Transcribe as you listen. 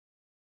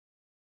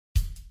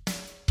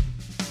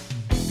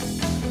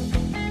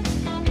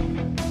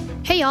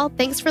y'all,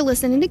 thanks for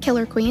listening to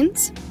Killer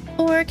Queens.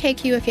 Or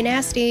KQ if you're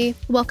nasty.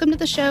 Welcome to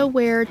the show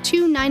where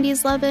two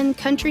 90s loving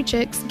country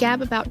chicks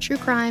gab about true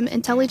crime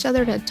and tell each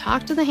other to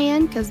talk to the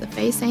hand because the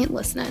face ain't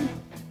listening.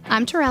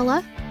 I'm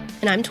Torella.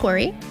 And I'm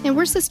Tori. And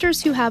we're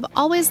sisters who have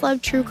always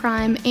loved true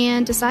crime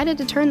and decided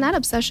to turn that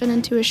obsession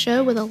into a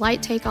show with a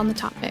light take on the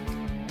topic.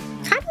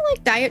 Kind of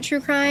like diet true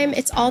crime,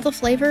 it's all the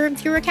flavor and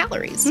fewer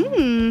calories.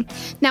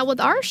 Now with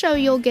our show,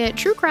 you'll get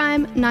true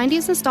crime,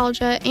 90s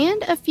nostalgia,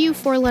 and a few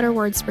four-letter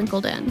words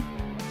sprinkled in.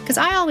 Because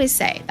I always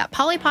say that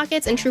Polly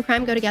Pockets and true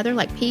crime go together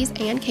like peas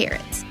and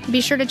carrots. Be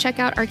sure to check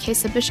out our case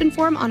submission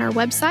form on our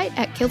website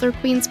at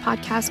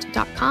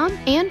killerqueenspodcast.com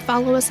and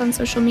follow us on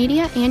social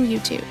media and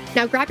YouTube.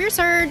 Now grab your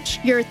Surge,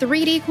 your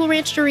 3D Cool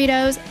Ranch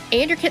Doritos,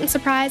 and your kitten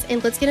surprise,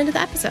 and let's get into the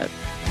episode.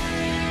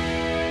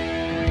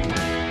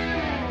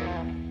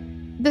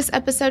 This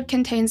episode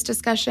contains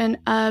discussion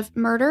of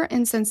murder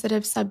and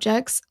sensitive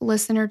subjects.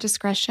 Listener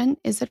discretion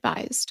is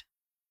advised.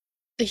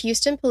 The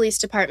Houston Police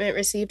Department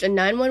received a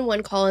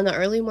 911 call in the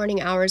early morning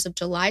hours of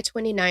July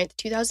 29,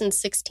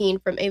 2016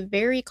 from a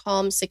very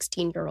calm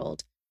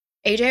 16-year-old.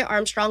 AJ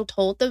Armstrong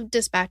told the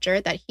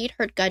dispatcher that he'd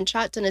heard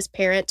gunshots in his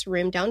parents'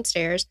 room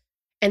downstairs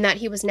and that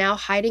he was now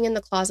hiding in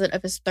the closet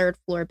of his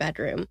third-floor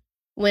bedroom.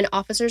 When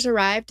officers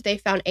arrived, they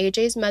found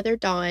AJ's mother,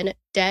 Dawn,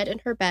 dead in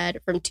her bed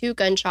from 2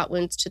 gunshot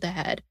wounds to the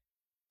head.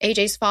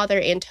 AJ's father,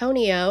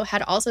 Antonio,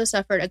 had also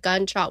suffered a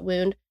gunshot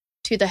wound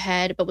to the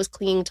head but was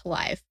clinging to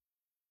life.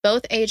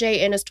 Both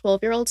AJ and his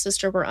 12-year-old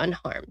sister were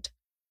unharmed.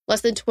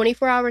 Less than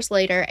 24 hours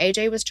later,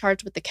 AJ was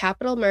charged with the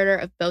capital murder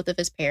of both of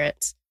his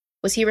parents.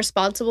 Was he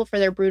responsible for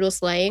their brutal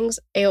slayings,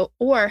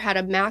 or had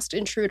a masked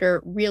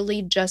intruder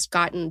really just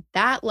gotten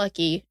that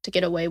lucky to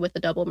get away with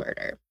a double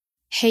murder?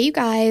 Hey, you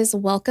guys,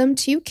 welcome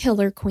to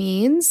Killer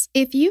Queens.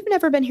 If you've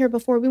never been here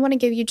before, we want to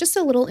give you just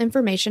a little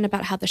information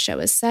about how the show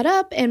is set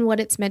up and what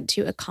it's meant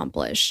to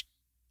accomplish.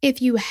 If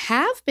you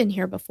have been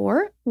here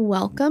before,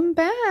 welcome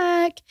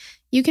back.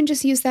 You can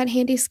just use that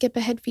handy skip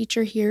ahead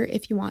feature here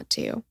if you want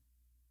to.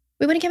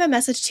 We want to give a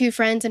message to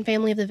friends and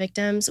family of the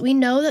victims. We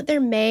know that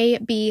there may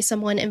be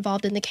someone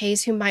involved in the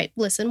case who might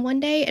listen one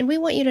day, and we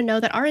want you to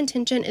know that our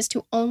intention is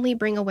to only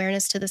bring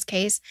awareness to this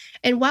case.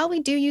 And while we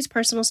do use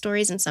personal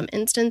stories in some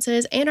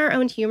instances and our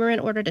own humor in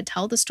order to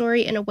tell the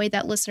story in a way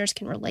that listeners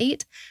can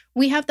relate,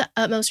 we have the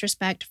utmost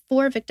respect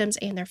for victims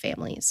and their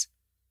families.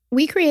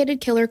 We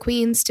created Killer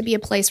Queens to be a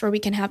place where we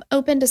can have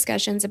open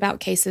discussions about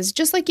cases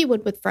just like you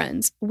would with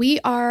friends. We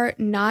are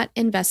not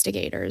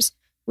investigators.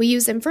 We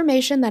use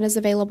information that is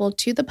available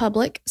to the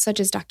public, such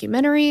as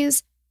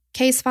documentaries,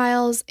 case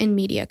files, and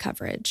media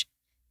coverage.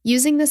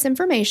 Using this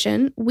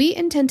information, we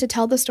intend to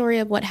tell the story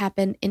of what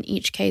happened in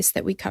each case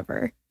that we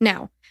cover.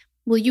 Now,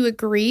 will you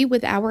agree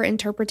with our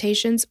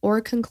interpretations or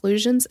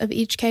conclusions of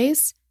each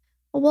case?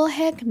 Well,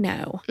 heck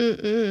no.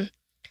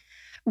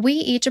 We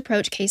each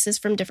approach cases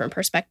from different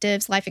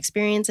perspectives, life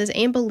experiences,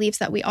 and beliefs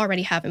that we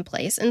already have in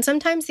place. And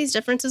sometimes these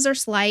differences are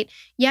slight,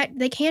 yet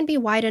they can be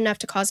wide enough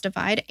to cause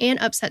divide and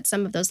upset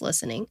some of those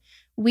listening.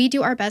 We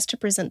do our best to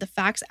present the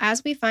facts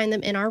as we find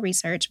them in our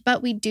research,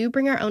 but we do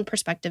bring our own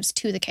perspectives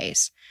to the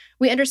case.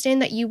 We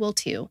understand that you will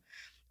too.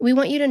 We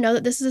want you to know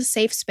that this is a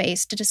safe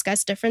space to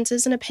discuss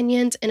differences and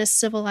opinions in a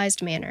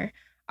civilized manner.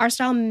 Our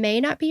style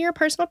may not be your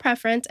personal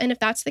preference, and if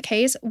that's the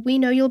case, we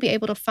know you'll be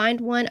able to find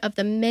one of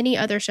the many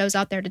other shows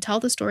out there to tell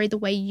the story the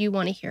way you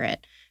want to hear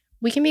it.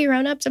 We can be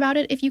grown-ups about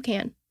it if you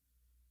can.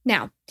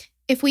 Now,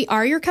 if we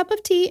are your cup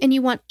of tea and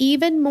you want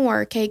even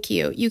more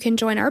KQ, you can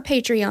join our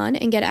Patreon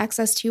and get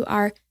access to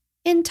our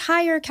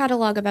entire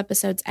catalog of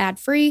episodes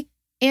ad-free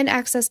and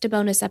access to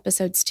bonus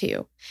episodes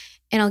too.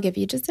 And I'll give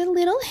you just a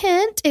little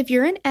hint if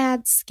you're an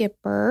ad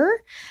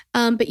skipper,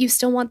 but you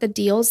still want the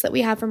deals that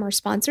we have from our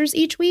sponsors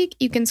each week,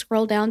 you can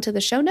scroll down to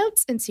the show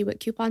notes and see what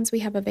coupons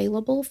we have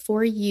available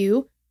for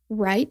you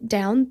right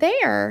down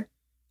there.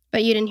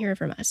 But you didn't hear it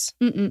from us.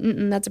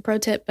 That's a pro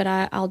tip, but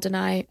I'll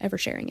deny ever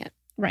sharing it.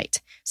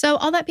 Right. So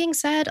all that being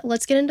said,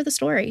 let's get into the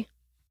story.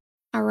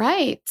 All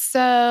right.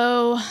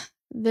 So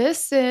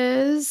this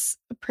is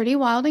a pretty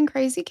wild and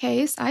crazy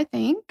case, I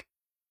think.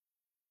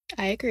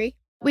 I agree.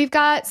 We've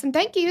got some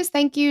thank yous.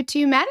 Thank you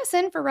to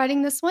Madison for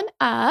writing this one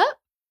up.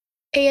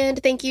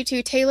 And thank you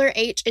to Taylor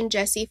H. and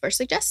Jesse for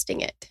suggesting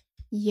it.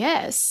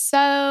 Yes.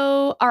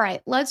 So, all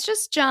right, let's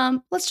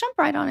jump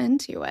right on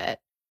into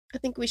it. I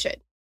think we should.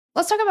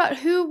 Let's talk about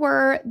who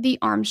were the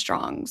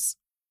Armstrongs.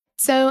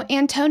 So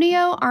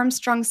Antonio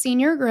Armstrong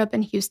Sr. grew up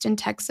in Houston,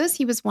 Texas.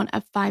 He was one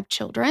of 5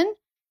 children.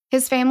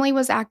 His family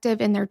was active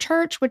in their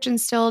church, which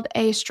instilled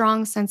a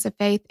strong sense of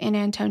faith in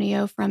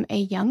Antonio from a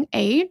young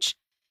age.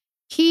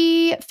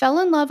 He fell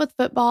in love with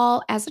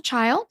football as a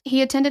child.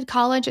 He attended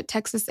college at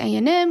Texas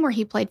A&M, where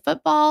he played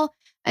football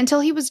until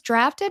he was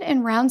drafted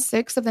in round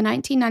 6 of the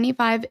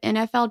 1995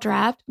 NFL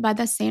draft by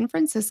the San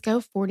Francisco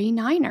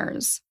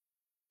 49ers.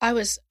 I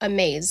was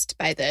amazed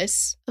by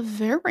this.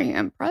 Very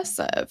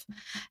impressive.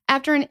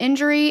 After an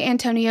injury,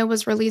 Antonio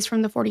was released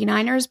from the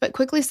 49ers, but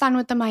quickly signed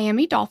with the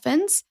Miami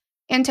Dolphins.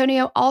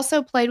 Antonio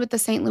also played with the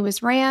St.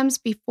 Louis Rams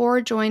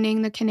before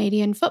joining the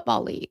Canadian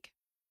Football League.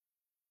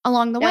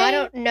 Along the Now, way... I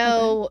don't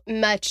know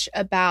much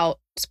about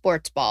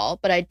sports ball,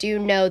 but I do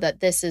know that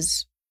this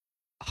is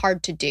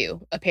hard to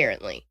do,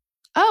 apparently.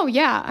 Oh,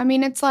 yeah. I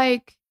mean, it's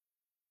like,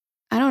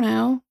 I don't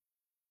know.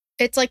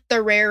 It's like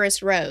the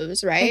rarest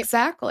rose, right?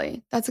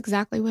 Exactly. That's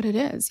exactly what it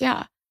is.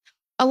 Yeah.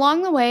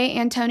 Along the way,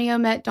 Antonio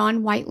met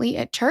Dawn Whiteley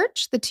at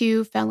church. The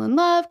two fell in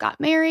love,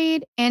 got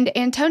married, and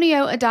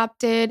Antonio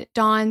adopted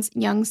Dawn's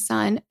young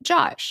son,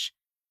 Josh.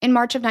 In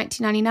March of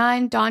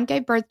 1999, Dawn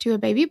gave birth to a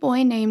baby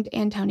boy named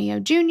Antonio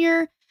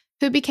Jr.,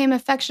 who became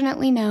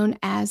affectionately known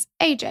as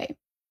AJ.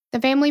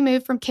 The family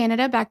moved from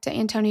Canada back to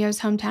Antonio's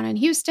hometown in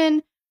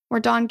Houston, where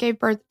Dawn gave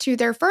birth to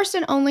their first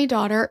and only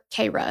daughter,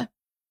 Kara.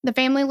 The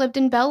family lived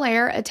in Bel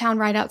Air, a town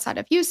right outside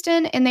of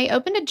Houston, and they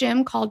opened a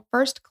gym called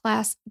First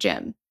Class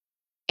Gym.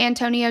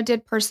 Antonio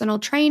did personal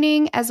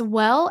training as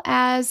well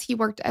as he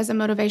worked as a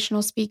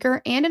motivational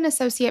speaker and an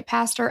associate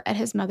pastor at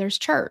his mother's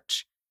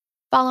church.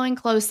 Following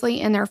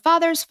closely in their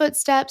father's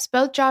footsteps,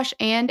 both Josh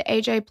and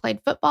AJ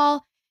played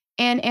football,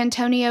 and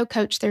Antonio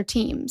coached their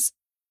teams.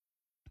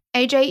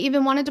 AJ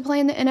even wanted to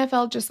play in the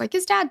NFL just like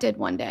his dad did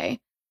one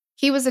day.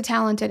 He was a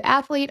talented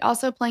athlete,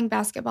 also playing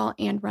basketball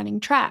and running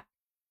track.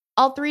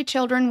 All three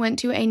children went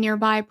to a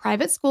nearby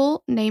private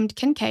school named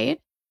Kincaid.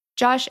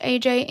 Josh,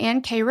 AJ,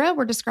 and Kara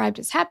were described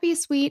as happy,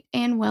 sweet,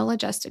 and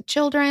well-adjusted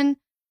children.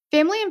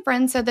 Family and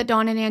friends said that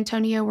Dawn and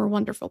Antonio were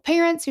wonderful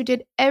parents who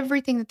did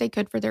everything that they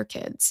could for their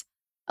kids.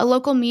 A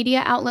local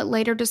media outlet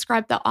later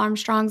described the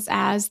Armstrongs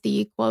as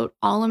the, quote,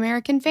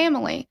 all-American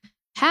family.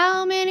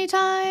 How many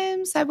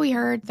times have we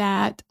heard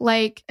that?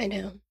 Like, I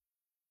know.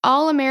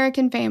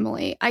 All-American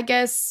family. I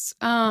guess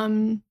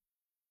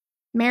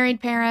married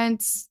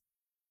parents,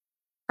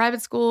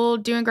 private school,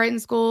 doing great in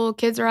school,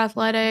 kids are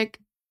athletic.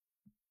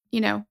 You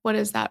know, what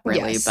is that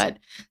really? Yes. But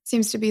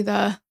seems to be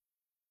the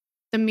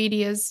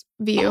media's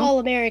view. All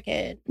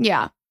American.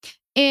 Yeah.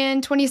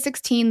 In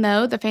 2016,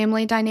 though, the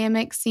family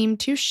dynamic seemed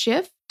to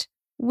shift,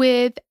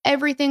 with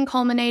everything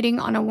culminating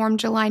on a warm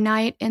July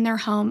night in their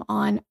home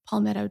on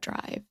Palmetto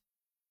Drive.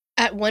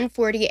 At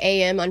 1:40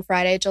 a.m. on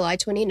Friday, July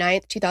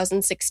 29th,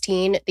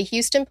 2016, the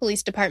Houston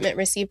Police Department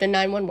received a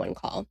 911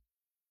 call.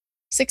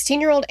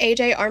 16-year-old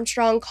AJ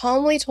Armstrong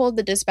calmly told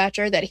the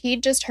dispatcher that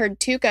he'd just heard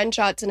 2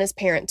 gunshots in his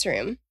parents'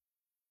 room.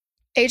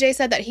 AJ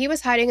said that he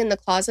was hiding in the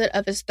closet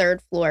of his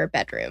third-floor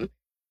bedroom.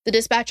 The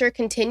dispatcher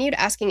continued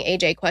asking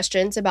AJ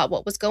questions about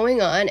what was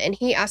going on, and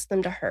he asked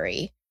them to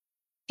hurry.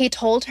 He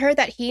told her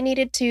that he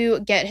needed to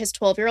get his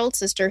 12-year-old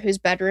sister, whose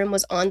bedroom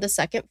was on the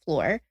second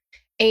floor,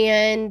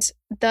 and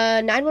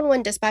the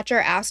 911 dispatcher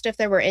asked if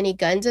there were any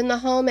guns in the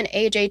home, and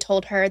AJ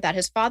told her that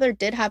his father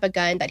did have a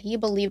gun that he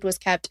believed was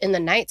kept in the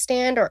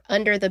nightstand or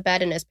under the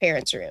bed in his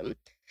parents' room.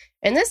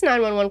 And this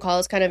 911 call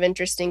is kind of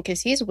interesting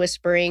because he's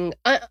whispering,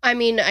 I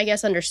mean, I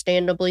guess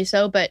understandably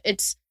so, but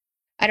it's,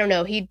 I don't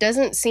know, he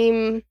doesn't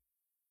seem,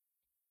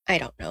 I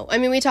don't know. I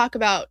mean, we talk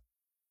about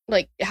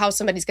like how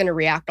somebody's going to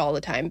react all the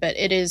time, but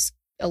it is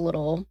a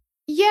little.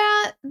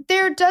 Yeah,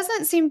 there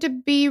doesn't seem to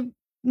be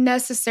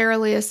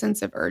necessarily a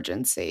sense of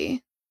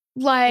urgency.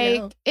 Like,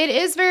 No. It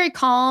is very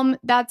calm.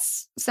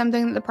 That's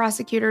something that the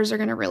prosecutors are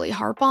going to really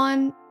harp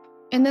on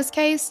in this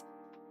case.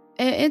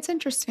 It's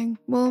interesting.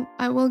 Well,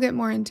 I will get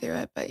more into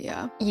it, but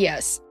yeah.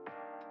 Yes.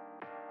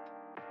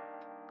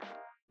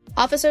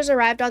 Officers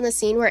arrived on the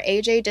scene where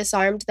AJ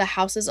disarmed the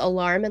house's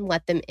alarm and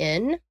let them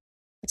in.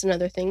 It's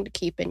another thing to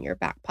keep in your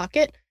back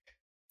pocket.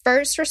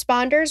 First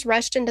responders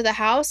rushed into the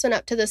house and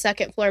up to the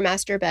second-floor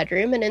master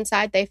bedroom, and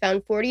inside they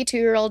found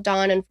 42-year-old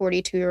Dawn and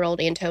 42-year-old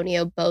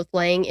Antonio both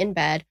laying in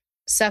bed,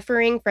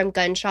 suffering from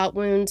gunshot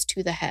wounds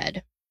to the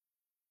head.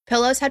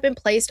 Pillows had been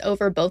placed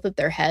over both of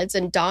their heads,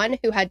 and Dawn,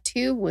 who had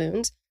 2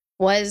 wounds,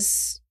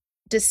 was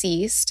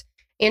deceased.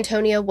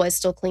 Antonio was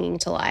still clinging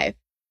to life.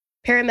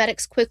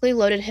 Paramedics quickly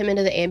loaded him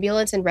into the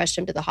ambulance and rushed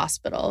him to the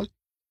hospital.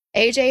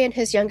 AJ and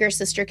his younger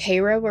sister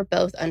Kara were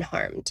both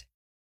unharmed.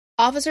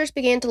 Officers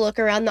began to look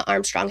around the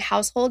Armstrong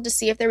household to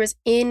see if there was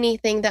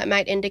anything that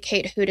might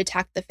indicate who'd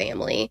attacked the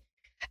family.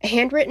 A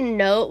handwritten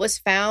note was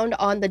found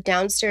on the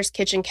downstairs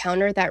kitchen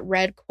counter that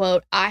read,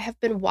 quote, "I have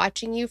been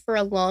watching you for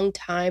a long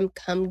time.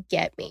 Come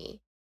get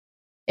me."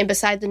 And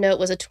beside the note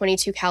was a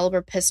 .22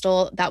 caliber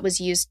pistol that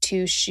was used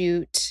to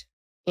shoot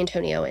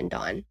Antonio and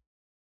Dawn.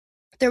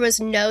 There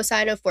was no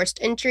sign of forced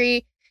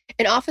entry,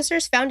 and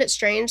officers found it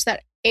strange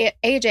that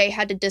AJ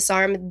had to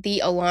disarm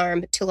the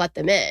alarm to let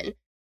them in.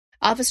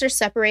 Officers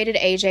separated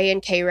AJ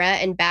and Kara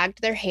and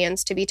bagged their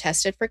hands to be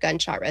tested for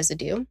gunshot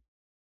residue.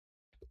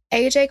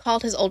 AJ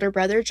called his older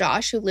brother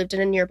Josh, who lived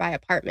in a nearby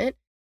apartment.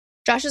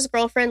 Josh's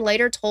girlfriend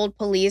later told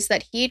police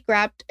that he'd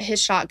grabbed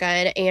his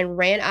shotgun and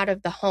ran out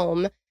of the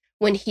home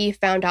when he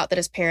found out that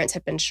his parents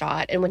had been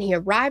shot. And when he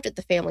arrived at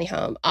the family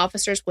home,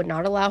 officers would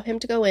not allow him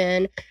to go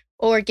in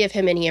or give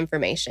him any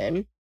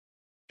information.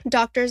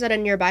 Doctors at a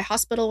nearby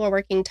hospital were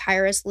working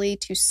tirelessly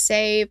to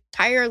save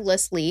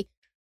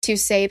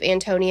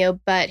Antonio,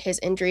 but his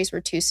injuries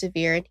were too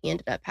severe and he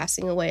ended up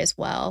passing away as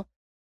well.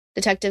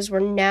 Detectives were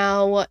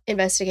now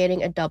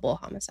investigating a double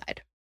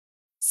homicide.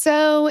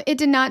 So it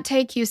did not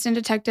take Houston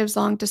detectives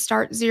long to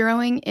start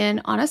zeroing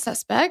in on a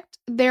suspect.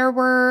 There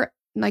were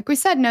like we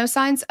said, no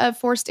signs of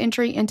forced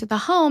entry into the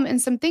home,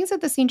 and some things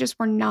at the scene just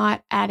were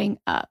not adding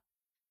up.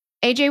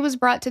 AJ was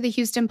brought to the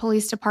Houston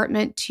Police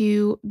Department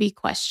to be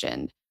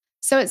questioned.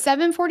 So at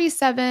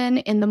 7:47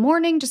 in the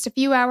morning, just a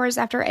few hours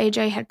after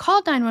AJ had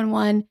called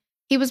 911,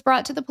 he was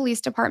brought to the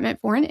police department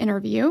for an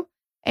interview.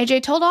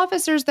 AJ told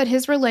officers that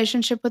his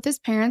relationship with his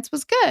parents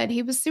was good.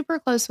 He was super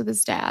close with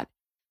his dad.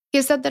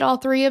 He said that all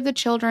three of the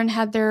children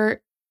had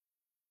their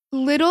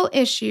little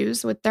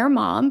issues with their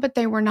mom, but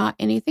they were not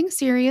anything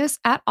serious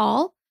at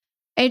all.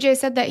 AJ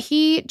said that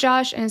he,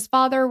 Josh, and his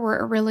father were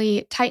a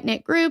really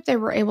tight-knit group. They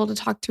were able to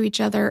talk to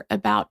each other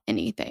about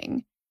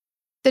anything.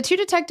 The two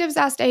detectives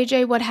asked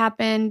AJ what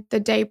happened the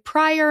day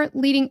prior,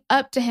 leading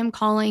up to him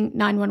calling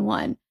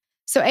 911.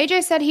 So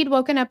AJ said he'd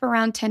woken up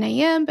around 10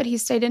 a.m., but he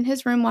stayed in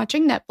his room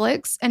watching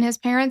Netflix, and his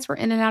parents were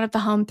in and out of the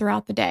home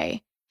throughout the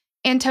day.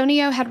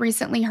 Antonio had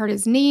recently hurt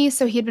his knee,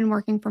 so he had been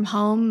working from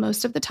home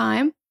most of the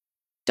time.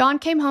 Dawn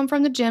came home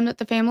from the gym that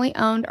the family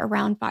owned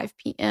around 5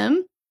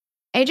 p.m.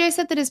 AJ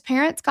said that his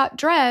parents got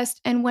dressed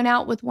and went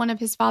out with one of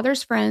his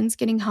father's friends,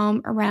 getting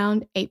home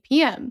around 8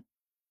 p.m.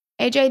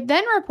 AJ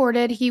then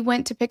reported he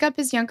went to pick up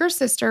his younger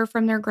sister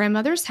from their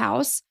grandmother's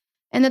house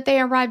and that they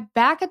arrived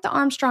back at the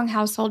Armstrong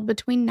household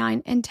between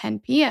 9 and 10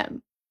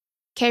 p.m.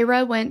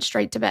 Kara went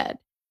straight to bed.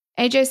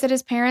 AJ said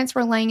his parents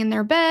were laying in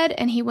their bed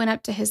and he went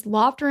up to his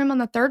loft room on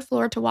the third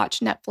floor to watch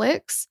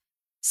Netflix.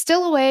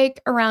 Still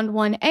awake around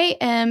 1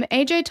 a.m.,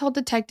 AJ told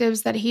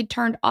detectives that he'd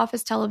turned off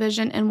his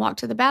television and walked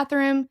to the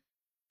bathroom,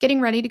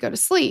 getting ready to go to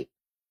sleep.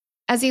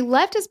 As he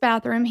left his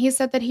bathroom, he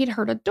said that he'd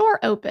heard a door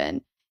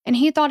open, and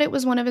he thought it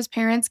was one of his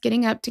parents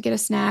getting up to get a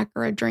snack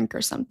or a drink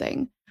or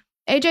something.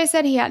 AJ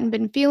said he hadn't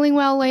been feeling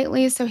well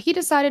lately, so he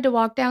decided to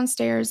walk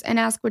downstairs and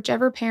ask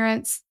whichever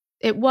parents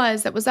it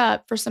was that was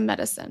up for some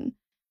medicine.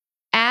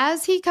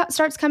 As he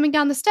starts coming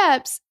down the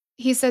steps,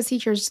 he says he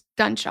hears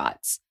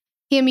gunshots.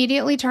 He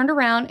immediately turned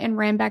around and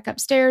ran back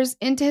upstairs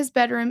into his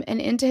bedroom and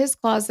into his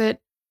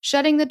closet,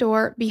 shutting the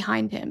door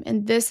behind him.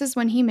 And this is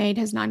when he made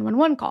his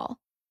 911 call.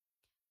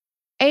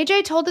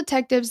 AJ told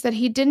detectives that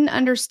he didn't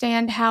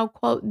understand how,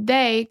 quote,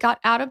 they got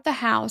out of the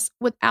house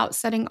without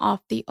setting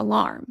off the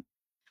alarm.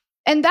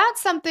 And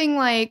that's something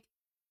like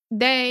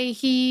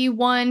he,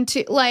 one,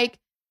 two, like,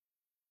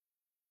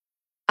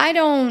 I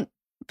don't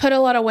put a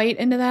lot of weight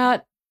into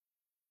that.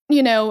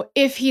 You know,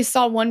 if he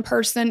saw one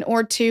person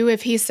or two,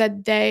 if he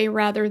said they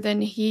rather than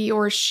he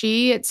or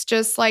she, it's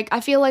just like, I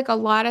feel like a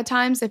lot of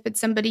times if it's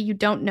somebody you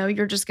don't know,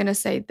 you're just going to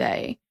say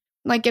they.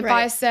 Like if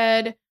I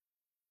said,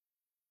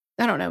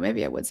 I don't know,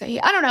 maybe I would say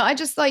he. I don't know. I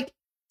just like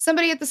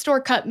somebody at the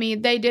store cut me.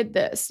 They did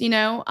this, you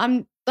know,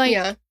 I'm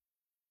like,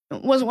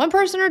 was it one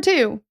person or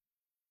two?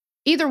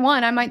 Either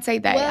one, I might say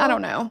they. I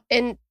don't know.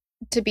 And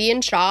to be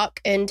in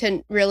shock and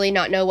to really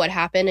not know what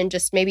happened and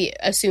just maybe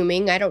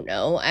assuming, I don't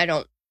know.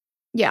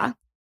 Yeah.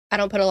 I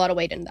don't put a lot of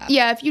weight in that.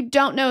 Yeah, if you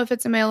don't know if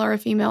it's a male or a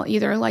female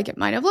either, like it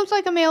might have looked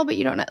like a male, but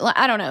you don't know.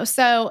 I don't know.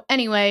 So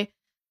anyway,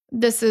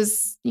 this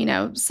is, you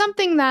know,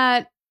 something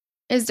that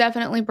is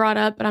definitely brought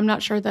up, but I'm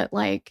not sure that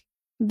like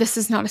this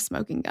is not a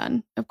smoking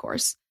gun, of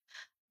course.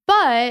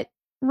 But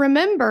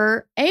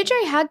remember,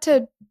 AJ had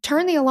to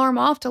turn the alarm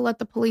off to let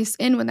the police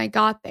in when they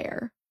got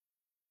there.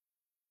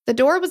 The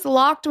door was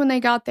locked when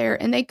they got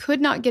there, and they could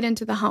not get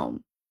into the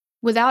home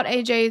without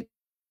AJ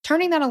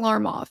turning that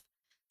alarm off.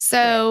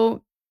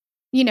 So,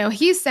 you know,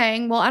 he's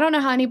saying, well, I don't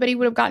know how anybody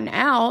would have gotten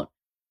out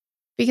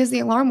because the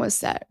alarm was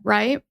set,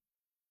 right?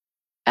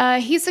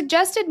 He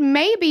suggested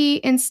maybe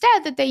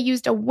instead that they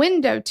used a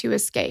window to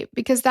escape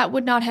because that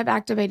would not have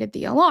activated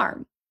the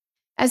alarm.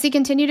 As he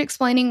continued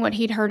explaining what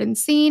he'd heard and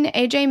seen,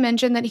 AJ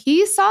mentioned that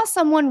he saw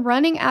someone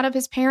running out of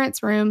his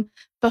parents' room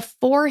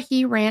before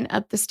he ran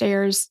up the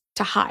stairs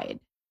to hide.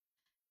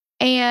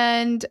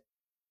 And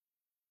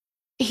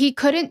he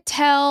couldn't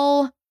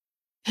tell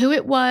who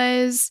it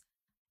was.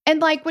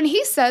 And like when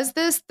he says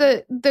this,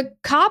 the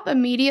cop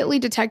immediately,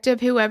 detective,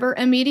 whoever,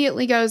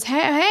 immediately goes, hey,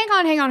 hang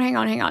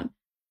on.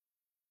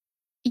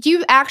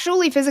 You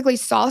actually physically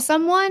saw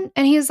someone?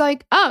 And he's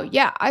like, oh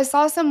yeah, I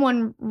saw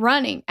someone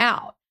running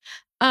out.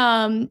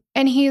 And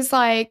he's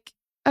like,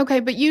 okay,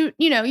 but you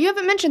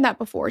haven't mentioned that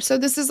before. So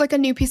this is like a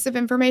new piece of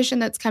information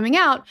that's coming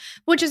out,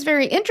 which is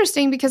very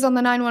interesting because on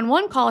the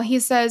 911 call, he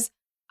says,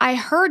 I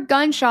heard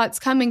gunshots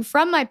coming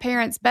from my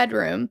parents'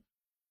 bedroom.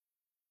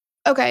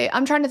 Okay,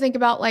 I'm trying to think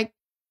about like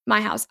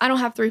my house. I don't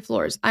have 3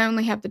 floors. I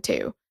only have the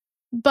 2.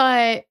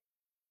 But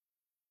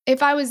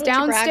if I was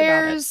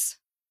downstairs,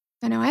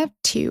 I know I have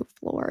 2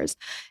 floors.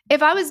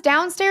 If I was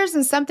downstairs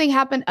and something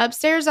happened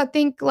upstairs, I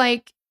think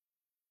like,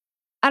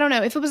 I don't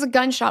know, if it was a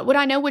gunshot, would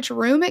I know which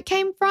room it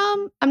came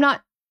from? I'm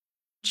not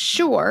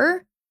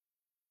sure.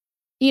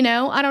 You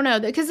know, I don't know,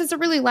 because it's a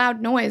really loud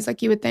noise,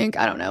 like you would think.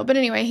 I don't know. But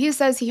anyway, he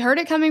says he heard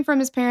it coming from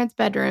his parents'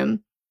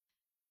 bedroom.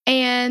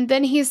 And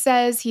then he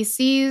says he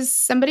sees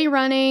somebody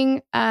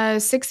running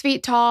 6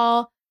 feet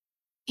tall.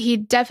 He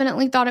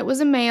definitely thought it was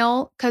a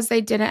male because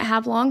they didn't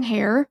have long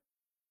hair.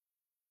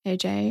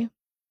 AJ,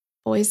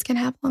 boys can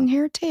have long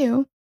hair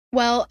too.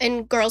 Well,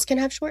 and girls can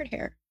have short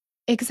hair.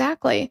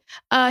 Exactly.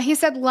 He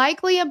said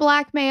likely a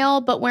black male,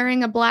 but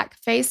wearing a black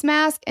face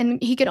mask,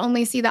 and he could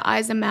only see the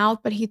eyes and mouth,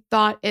 but he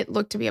thought it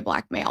looked to be a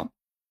black male.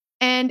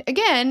 And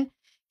again,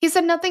 he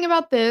said nothing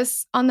about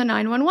this on the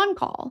 911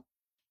 call.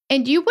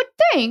 And you would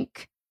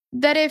think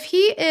that if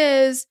he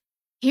is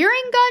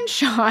hearing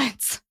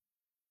gunshots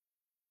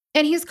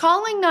and he's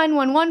calling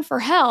 911 for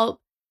help,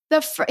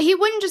 he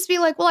wouldn't just be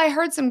like, well, I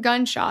heard some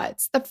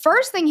gunshots. The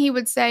first thing he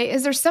would say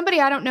is, there's somebody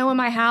I don't know in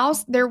my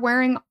house. They're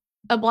wearing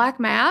a black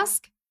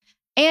mask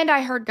and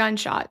I heard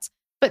gunshots.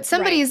 But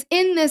somebody is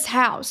in this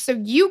house. So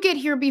you get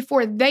here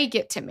before they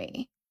get to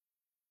me.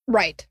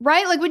 Right.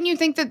 Right? Like, wouldn't you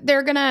think that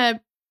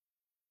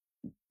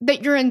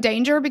that you're in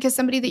danger because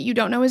somebody that you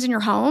don't know is in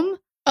your home?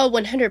 Oh,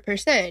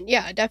 100%.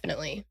 Yeah,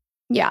 definitely.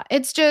 Yeah,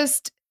 it's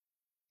just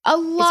a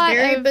lot.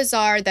 It's very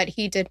bizarre that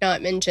he did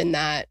not mention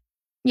that.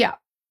 Yeah.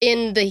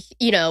 In the,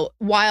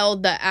 while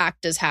the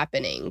act is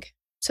happening,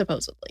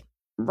 supposedly.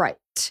 Right.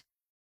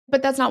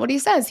 But that's not what he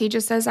says. He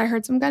just says, I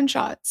heard some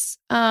gunshots.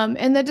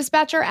 And the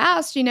dispatcher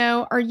asked, do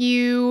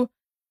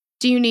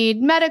you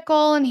need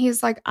medical? And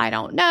he's like, I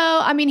don't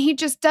know. I mean,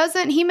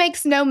 he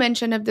makes no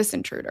mention of this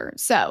intruder.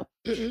 So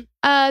the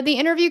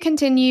interview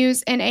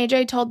continues, and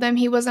AJ told them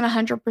he wasn't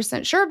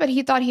 100% sure, but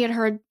he thought he had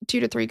heard 2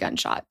 to 3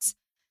 gunshots.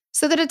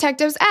 So the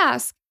detectives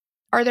asked,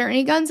 are there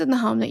any guns in the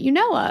home that you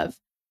know of?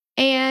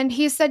 And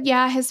he said,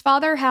 yeah, his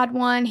father had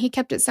one. He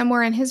kept it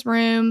somewhere in his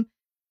room,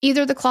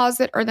 either the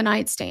closet or the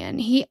nightstand.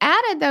 He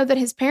added, though, that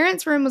his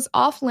parents' room was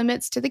off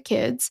limits to the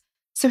kids,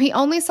 so he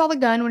only saw the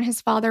gun when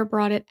his father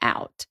brought it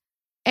out.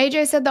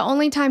 AJ said the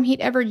only time he'd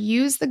ever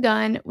used the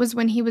gun was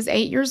when he was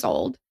 8 years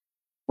old,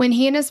 when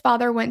he and his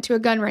father went to a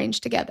gun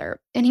range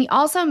together. And he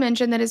also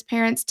mentioned that his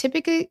parents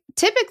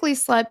typically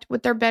slept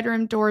with their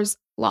bedroom doors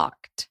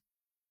locked.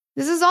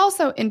 This is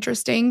also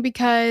interesting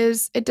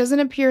because it doesn't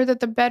appear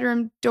that the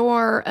bedroom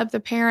door of the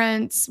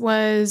parents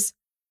was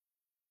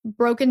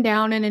broken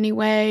down in any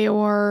way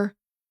or...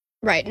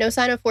 Right. No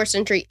sign of forced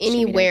entry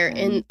anywhere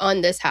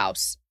on this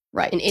house.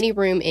 Right. In any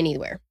room,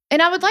 anywhere.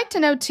 And I would like to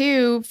know,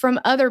 too, from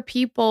other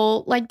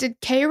people, like,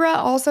 did Kara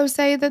also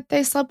say that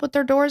they slept with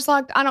their doors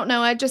locked? I don't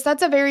know.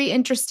 That's a very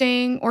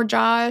interesting, or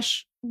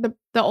Josh, the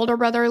older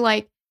brother,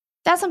 like,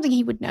 that's something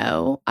he would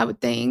know, I would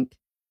think.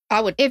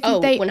 If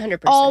they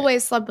 100%.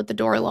 always slept with the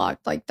door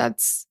locked, like,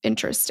 that's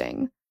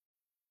interesting.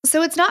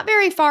 So it's not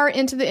very far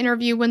into the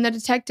interview when the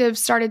detective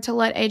started to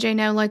let AJ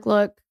know, like,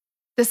 look,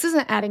 this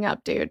isn't adding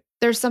up, dude.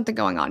 There's something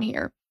going on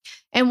here.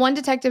 And one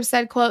detective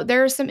said, quote,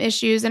 there are some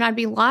issues, and I'd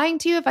be lying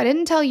to you if I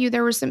didn't tell you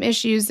there were some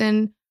issues,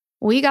 and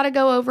we got to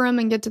go over them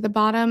and get to the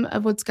bottom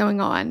of what's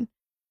going on.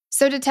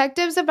 So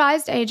detectives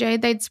advised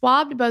AJ they'd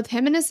swabbed both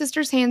him and his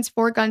sister's hands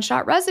for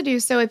gunshot residue.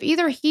 So if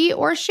either he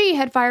or she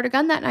had fired a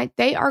gun that night,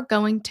 they are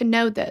going to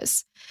know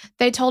this.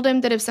 They told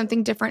him that if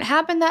something different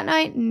happened that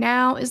night,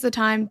 now is the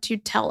time to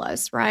tell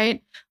us,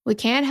 right? We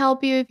can't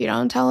help you if you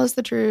don't tell us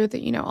the truth,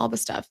 all the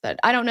stuff that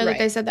I don't know that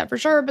they said that for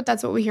sure, but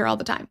that's what we hear all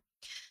the time.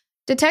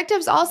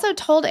 Detectives also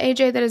told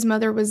AJ that his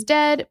mother was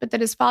dead, but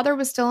that his father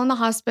was still in the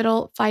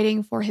hospital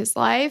fighting for his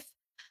life.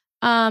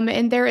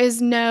 And there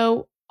is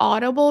no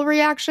audible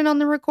reaction on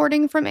the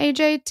recording from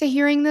AJ to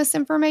hearing this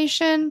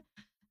information.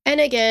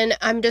 And again,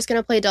 I'm just going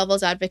to play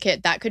devil's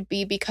advocate. That could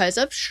be because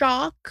of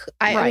shock.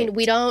 I mean,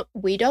 we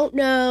don't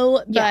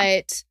know,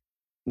 but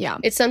yeah,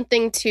 it's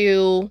something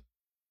to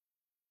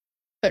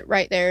put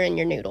right there in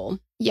your noodle.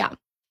 Yeah.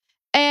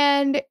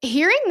 And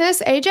hearing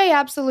this, AJ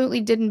absolutely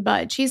didn't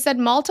budge. He said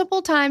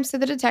multiple times to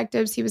the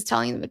detectives he was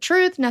telling them the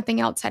truth. Nothing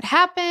else had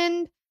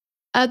happened.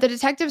 The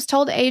detectives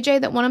told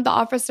AJ that one of the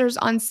officers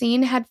on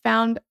scene had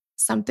found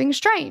something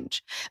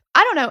strange.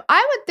 I don't know.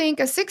 I would think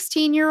a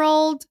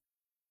 16-year-old...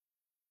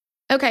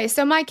 Okay,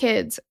 so my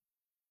kids,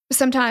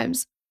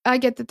 sometimes, I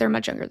get that they're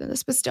much younger than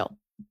this, but still.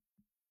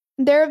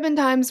 There have been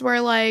times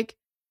where, like,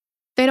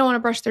 they don't want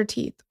to brush their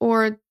teeth,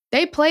 or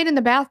they played in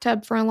the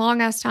bathtub for a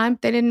long-ass time.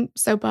 They didn't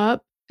soap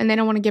up. And they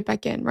don't want to get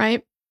back in,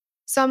 right?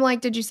 So I'm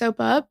like, did you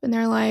soap up? And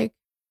they're like,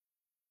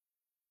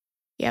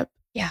 yep.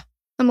 Yeah.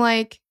 I'm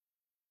like,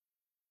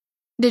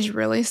 did you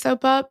really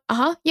soap up?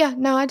 Uh-huh. Yeah,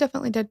 no, I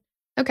definitely did.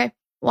 Okay.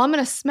 Well, I'm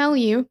going to smell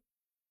you.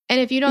 And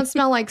if you don't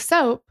smell like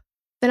soap,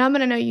 then I'm going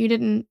to know you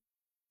didn't.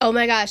 Oh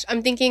my gosh.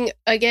 I'm thinking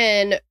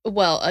again,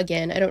 I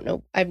don't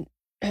know. I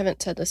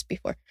haven't said this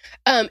before.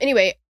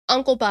 Anyway,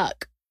 Uncle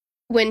Buck,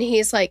 when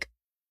he's like,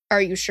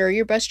 are you sure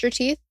you brushed your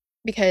teeth?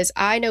 Because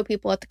I know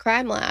people at the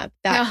crime lab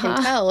that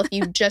can tell if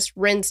you just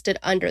rinsed it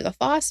under the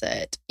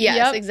faucet.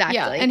 Yes, exactly.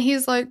 Yeah. And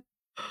he's like,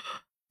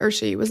 or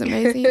she, was it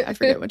Maisie? I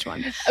forget which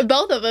one.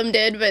 Both of them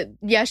did, but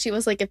yeah, she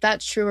was like, if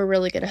that's true, we're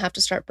really going to have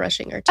to start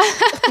brushing our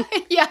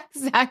teeth. Yeah,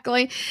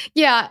 exactly.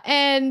 Yeah.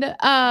 And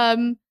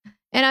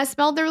I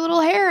smelled their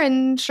little hair,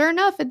 and sure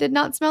enough, it did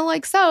not smell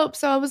like soap.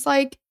 So I was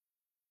like,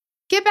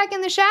 get back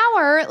in the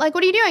shower. Like,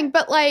 what are you doing?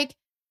 But like,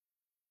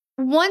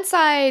 once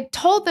I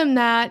told them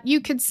that, you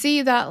could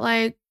see that,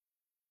 like,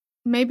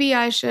 maybe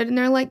I should. And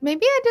they're like,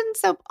 maybe I didn't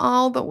soap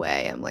all the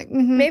way. I'm like,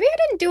 maybe I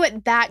didn't do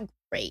it that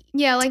great.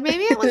 Yeah, like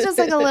maybe it was just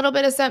like a little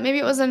bit of soap. Maybe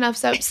it wasn't enough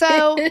soap.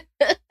 So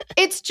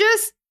it's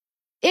just,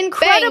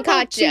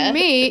 incredible to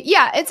me.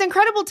 Yeah, it's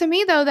incredible to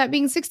me, though, that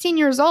being 16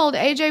 years old,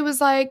 AJ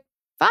was like,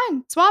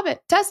 fine, swab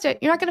it, test it.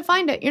 You're not going to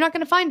find it. You're not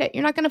going to find it.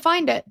 You're not going to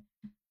find it.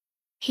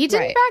 He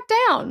didn't back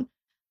down.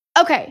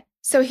 Okay,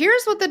 so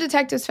here's what the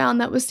detectives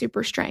found that was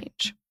super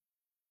strange.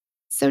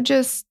 So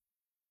just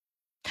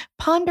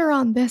ponder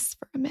on this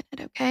for a minute,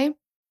 okay?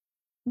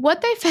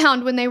 What they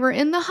found when they were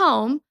in the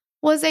home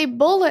was a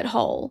bullet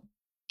hole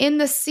in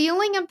the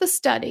ceiling of the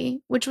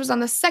study, which was on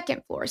the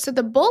second floor. So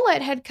the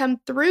bullet had come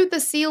through the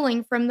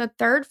ceiling from the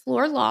third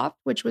floor loft,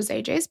 which was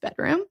AJ's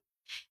bedroom.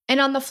 And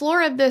on the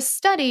floor of this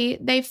study,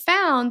 they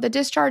found the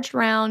discharged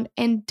round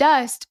and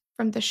dust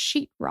from the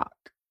sheetrock.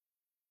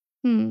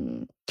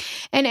 And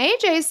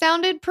AJ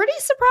sounded pretty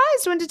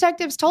surprised when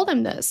detectives told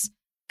him this.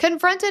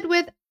 Confronted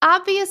with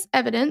obvious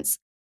evidence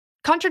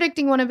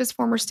contradicting one of his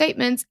former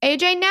statements,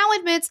 AJ now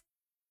admits,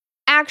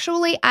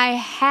 actually, I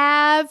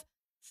have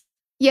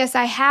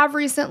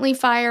recently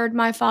fired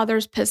my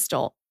father's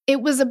pistol.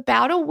 It was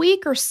about a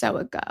week or so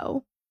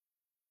ago.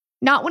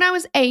 Not when I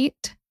was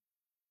 8.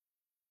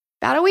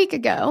 About a week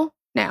ago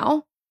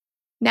now.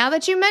 Now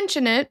that you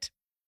mention it,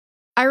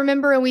 I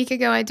remember a week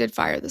ago I did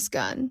fire this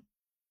gun.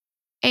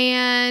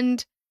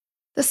 And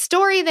the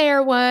story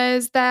there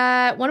was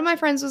that one of my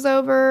friends was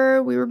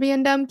over. We were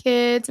being dumb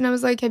kids. And I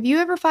was like, have you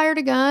ever fired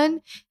a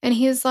gun? And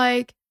he's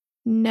like,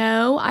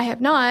 no, I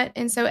have not.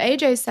 And so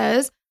AJ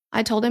says,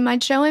 I told him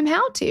I'd show him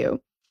how to.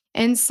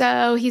 And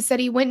so he said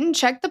he went and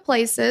checked the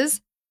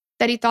places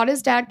that he thought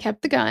his dad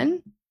kept the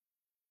gun,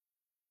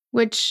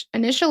 which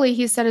initially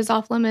he said is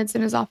off limits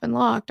and is often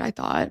locked, I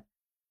thought.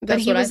 But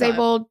he was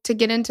able to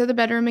get into the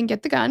bedroom and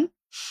get the gun.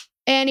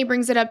 And he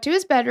brings it up to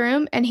his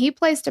bedroom and he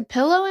placed a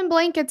pillow and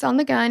blankets on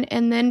the gun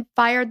and then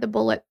fired the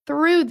bullet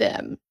through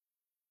them.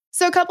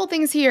 So a couple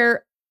things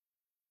here.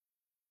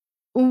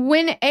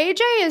 When AJ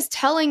is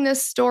telling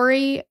this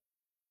story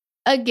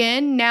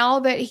again, now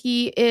that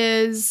he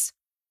is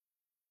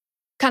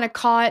kind of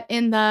caught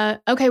in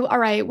the, okay, all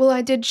right, well,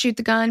 I did shoot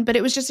the gun, but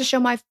it was just to show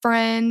my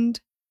friend.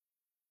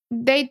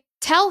 They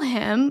tell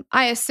him,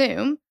 I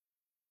assume,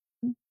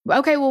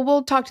 okay, well,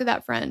 we'll talk to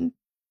that friend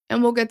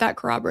and we'll get that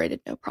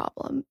corroborated, no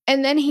problem.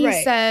 And then he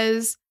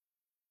says,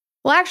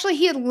 well, actually,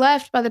 he had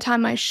left by the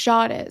time I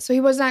shot it. So he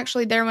wasn't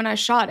actually there when I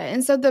shot it.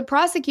 And so the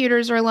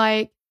prosecutors are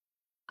like,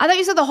 I thought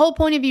you said the whole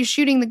point of you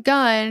shooting the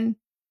gun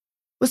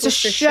was to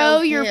show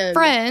your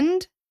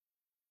friend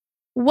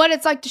what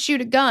it's like to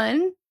shoot a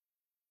gun.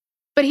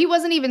 But he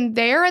wasn't even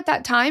there at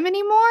that time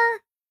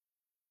anymore.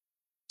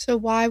 So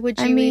why would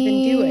you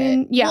even do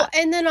it? Yeah. Well,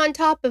 and then on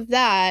top of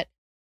that,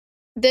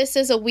 this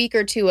is a week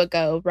or two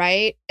ago,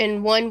 right?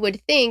 And one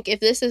would think if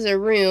this is a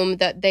room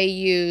that they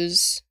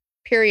use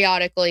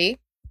periodically,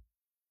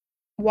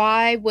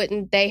 why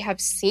wouldn't they have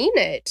seen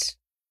it?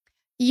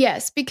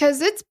 Yes,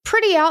 because it's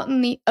pretty out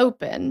in the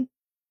open.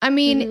 I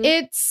mean,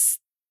 it's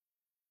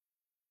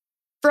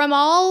from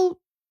all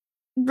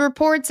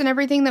reports and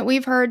everything that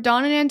we've heard,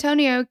 Dawn and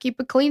Antonio keep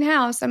a clean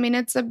house. I mean,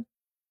 it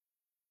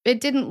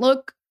didn't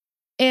look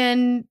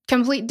in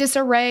complete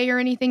disarray or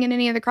anything in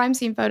any of the crime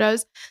scene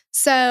photos.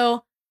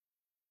 So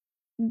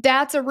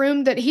that's a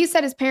room that he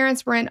said his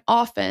parents were in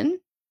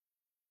often.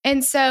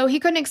 And so he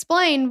couldn't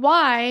explain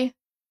why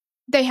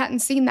they hadn't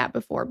seen that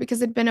before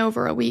because it'd been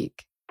over a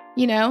week,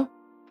 you know?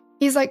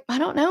 He's like, I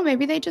don't know,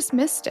 maybe they just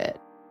missed it.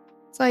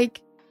 It's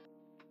like,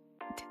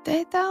 did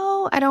they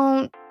though? I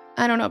don't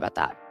know about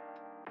that.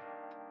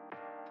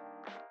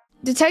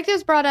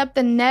 Detectives brought up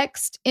the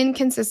next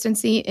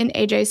inconsistency in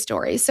AJ's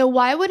story. So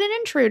why would an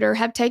intruder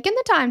have taken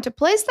the time to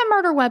place the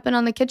murder weapon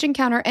on the kitchen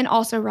counter and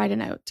also write a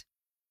note?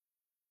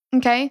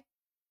 Okay.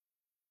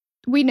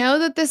 We know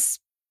that this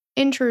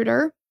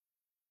intruder,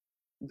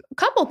 a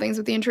couple things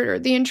with the intruder.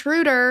 The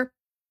intruder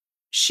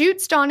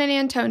shoots Dawn and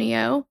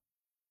Antonio.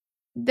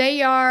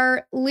 They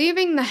are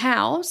leaving the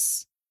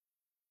house.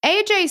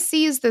 AJ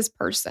sees this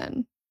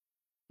person.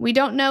 We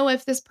don't know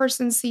if this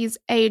person sees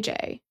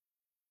AJ.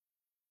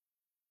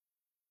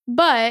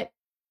 But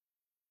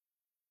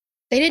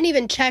they didn't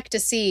even check to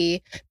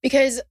see,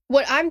 because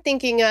what I'm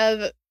thinking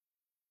of,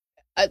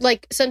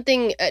 like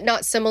something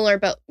not similar,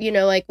 but, you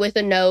know, like with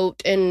a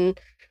note and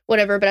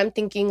whatever, but I'm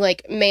thinking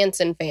like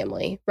Manson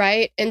family,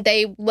 right? And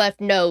they left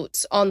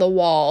notes on the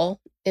wall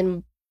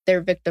in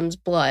their victim's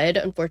blood,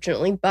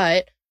 unfortunately,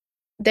 but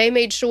they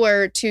made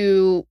sure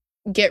to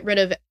get rid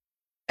of,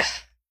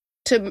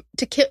 to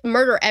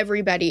murder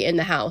everybody in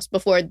the house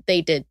before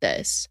they did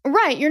this.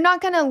 Right. You're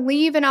not going to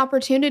leave an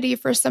opportunity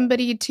for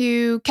somebody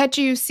to catch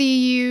you,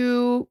 see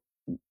you,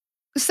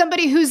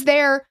 somebody who's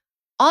there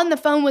on the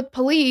phone with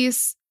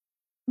police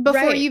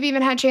before you've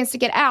even had a chance to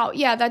get out.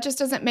 Yeah, that just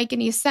doesn't make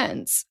any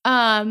sense.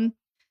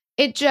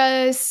 It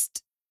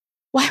just,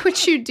 why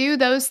would you do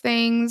those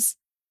things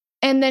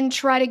and then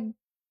try to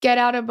get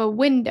out of a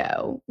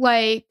window?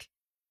 Like,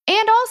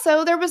 and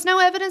also there was no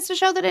evidence to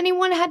show that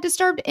anyone had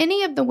disturbed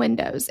any of the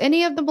windows,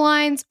 any of the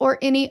blinds, or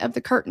any of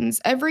the curtains.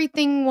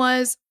 Everything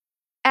was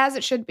as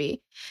it should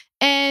be.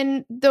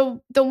 And the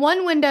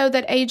one window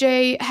that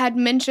AJ had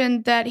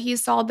mentioned that he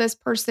saw this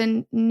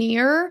person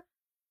near,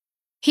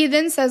 He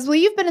then says, well,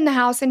 you've been in the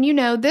house and you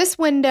know this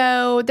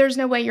window, there's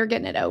no way you're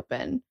getting it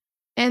open.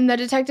 And the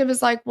detective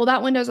is like, well,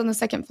 that window's on the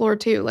second floor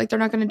too. Like, they're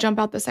not going to jump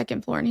out the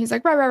second floor. And he's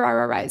like,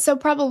 right. So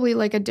probably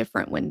like a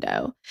different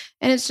window.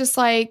 And it's just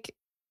like,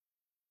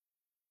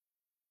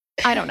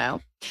 I don't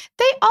know.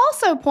 They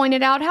also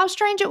pointed out how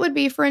strange it would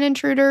be for an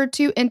intruder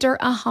to enter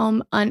a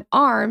home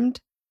unarmed,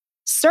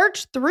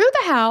 search through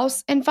the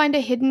house, and find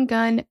a hidden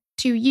gun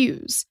to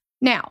use.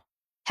 Now,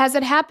 has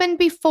it happened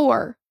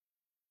before?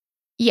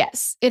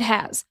 Yes, it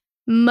has.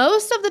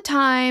 Most of the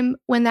time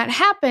when that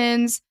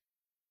happens,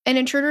 an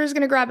intruder is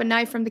going to grab a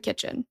knife from the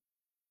kitchen.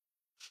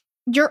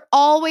 You're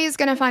always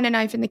going to find a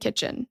knife in the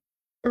kitchen.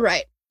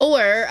 Right.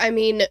 Or, I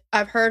mean,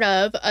 I've heard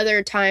of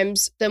other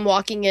times them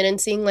walking in and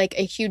seeing like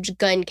a huge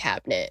gun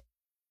cabinet.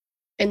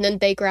 And then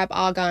they grab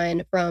a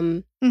gun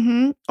from...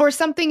 Or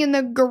something in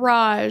the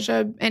garage,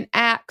 an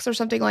axe or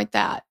something like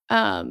that.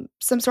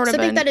 Some sort of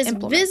something that is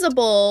implement.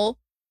 Visible.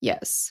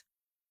 Yes.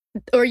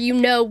 Or you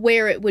know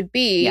where it would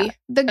be. Yeah.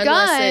 The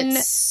gun...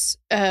 It's,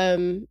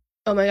 oh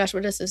my gosh,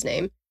 what is his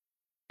name?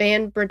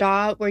 Van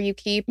Breda, where you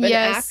keep an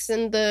axe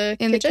in the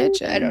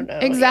kitchen? I don't know.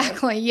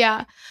 Exactly,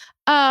 yeah.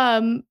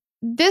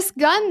 This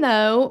gun,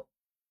 though,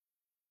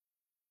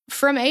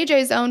 from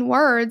AJ's own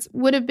words,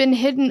 would have been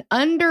hidden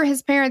under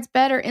his parents'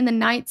 bed or in the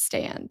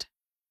nightstand.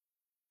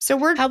 So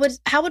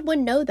how would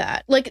one know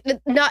that? Like,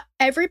 not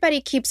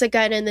everybody keeps a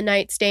gun in the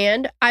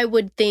nightstand, I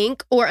would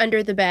think, or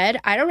under the bed.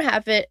 I don't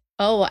have it.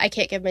 Oh, I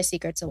can't give my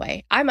secrets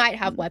away. I might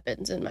have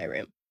weapons in my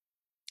room.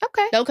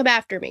 Okay. Don't come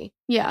after me.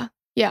 Yeah.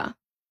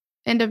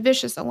 And a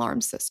vicious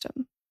alarm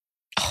system.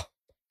 Oh.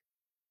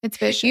 It's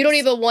vicious. You don't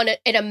even want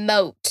it in a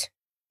moat.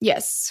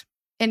 Yes.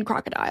 In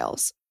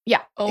crocodiles.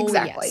 Yeah,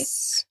 exactly.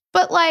 Yes.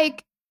 But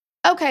like,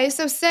 okay,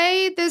 so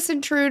say this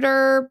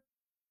intruder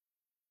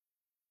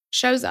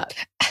shows up.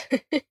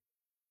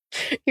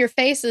 Your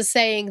face is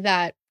saying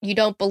that you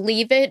don't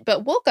believe it,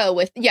 but we'll go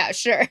with, yeah,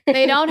 sure.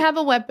 They don't have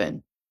a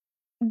weapon.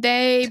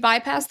 They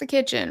bypass the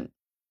kitchen.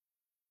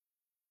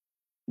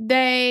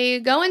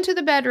 They go into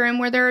the bedroom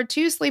where there are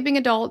two sleeping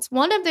adults,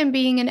 one of them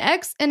being an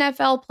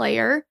ex-NFL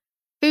player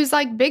who's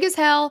like big as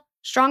hell,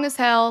 strong as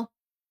hell.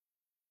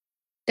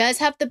 Does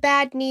have the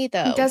bad knee,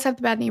 though. He does have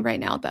the bad knee right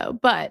now, though.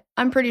 But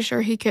I'm pretty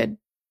sure he could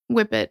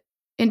whip it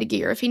into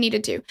gear if he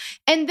needed to.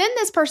 And then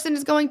this person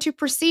is going to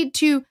proceed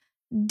to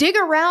dig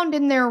around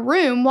in their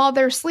room while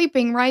they're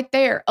sleeping right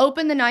there.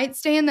 Open the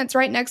nightstand that's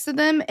right next to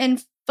them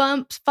and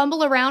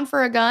fumble around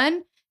for a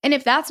gun. And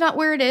if that's not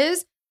where it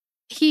is,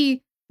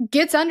 he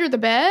gets under the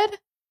bed.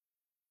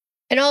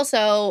 And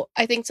also,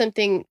 I think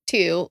something,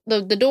 too,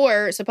 the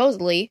door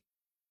supposedly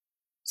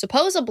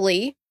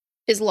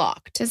is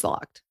locked.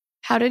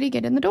 How did he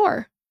get in the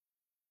door?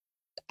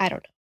 I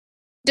don't know.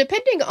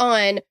 Depending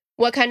on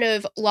what kind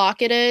of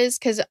lock it is,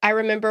 because I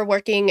remember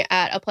working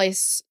at a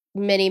place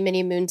many,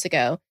 many moons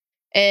ago,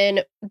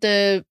 and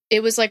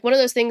it was like one of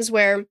those things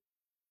where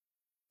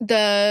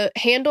the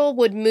handle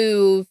would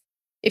move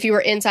if you were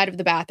inside of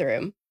the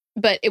bathroom,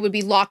 but it would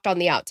be locked on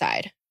the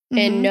outside.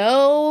 And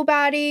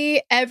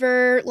nobody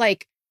ever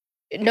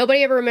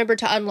remembered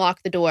to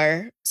unlock the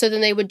door. So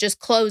then they would just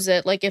close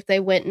it. Like if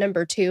they went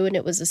number 2 and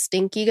it was a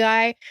stinky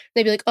guy,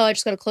 they'd be like, oh, I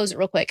just got to close it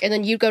real quick. And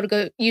then you'd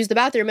go use the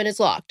bathroom and it's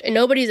locked and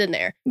nobody's in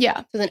there.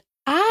 Yeah. So then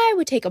I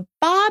would take a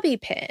bobby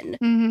pin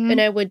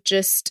and I would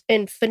just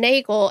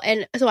finagle.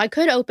 And so I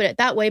could open it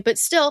that way. But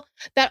still,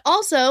 that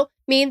also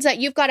means that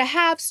you've got to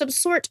have some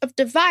sort of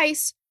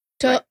device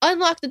to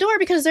unlock the door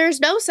because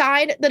there's no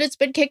sign that it's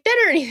been kicked in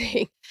or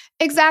anything.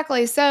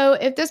 Exactly. So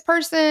if this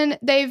person,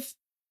 they've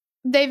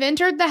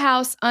entered the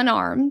house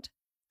unarmed.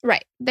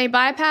 Right. They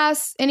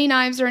bypass any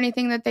knives or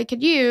anything that they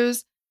could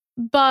use,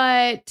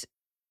 but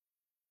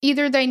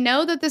either they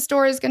know that this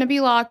door is going to be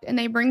locked and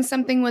they bring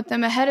something with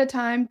them ahead of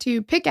time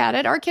to pick at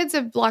it. Our kids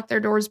have locked their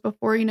doors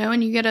before,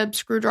 and you get a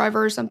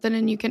screwdriver or something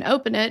and you can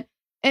open it.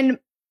 And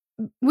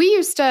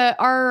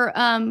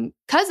our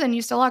cousin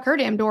used to lock her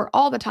damn door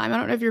all the time. I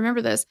don't know if you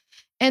remember this.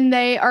 And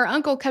our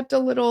uncle kept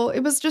it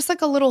was just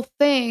like a little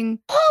thing.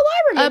 Oh,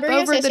 I remember. Up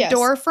over the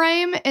door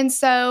frame. And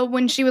so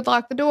when she would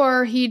lock the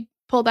door, he'd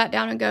pull that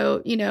down and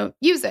go,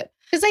 use it.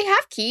 Because they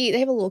have key. They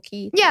have a little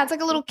key. Yeah, it's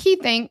like a little key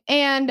thing.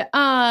 And,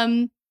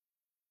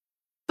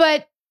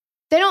 but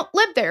they don't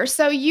live there.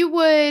 So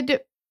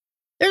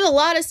there's a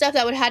lot of stuff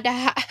that would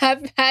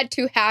have had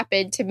to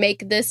happen to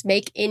make this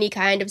make any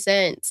kind of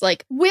sense.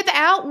 Like,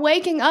 without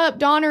waking up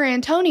Don or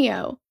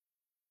Antonio.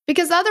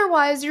 Because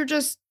otherwise you're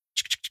just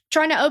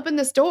trying to open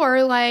this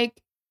door,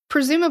 like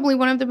presumably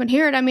one of them would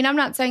hear it. I mean, I'm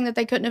not saying that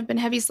they couldn't have been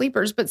heavy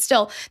sleepers, but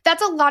still,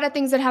 that's a lot of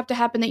things that have to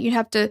happen that you'd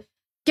have to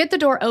get the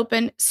door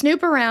open,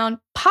 snoop around,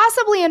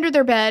 possibly under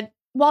their bed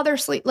while they're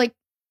asleep.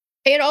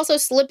 And also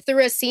slip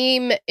through a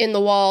seam in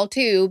the wall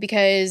too,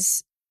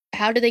 because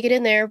how did they get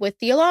in there with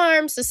the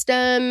alarm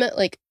system?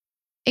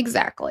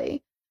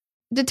 Exactly.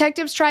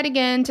 Detectives tried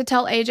again to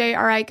tell AJ,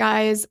 all right,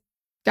 guys,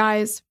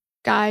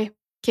 guy,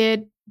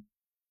 kid,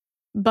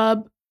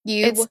 bub,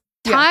 it's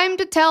time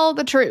to tell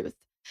the truth.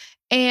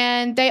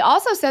 And they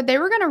also said they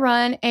were going to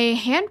run a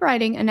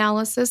handwriting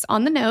analysis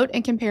on the note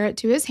and compare it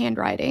to his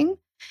handwriting.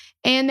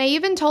 And they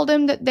even told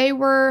him that they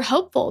were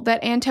hopeful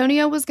that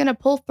Antonio was going to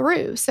pull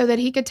through so that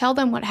he could tell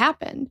them what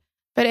happened.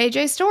 But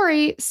AJ's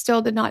story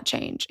still did not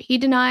change. He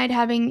denied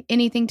having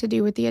anything to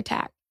do with the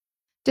attack.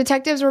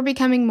 Detectives were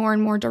becoming more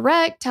and more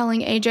direct,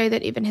 telling AJ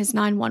that even his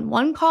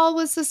 911 call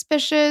was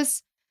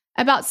suspicious.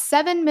 About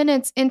 7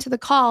 minutes into the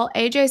call,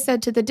 AJ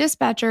said to the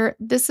dispatcher,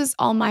 "This is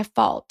all my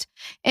fault."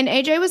 And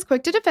AJ was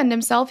quick to defend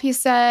himself. He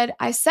said,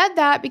 "I said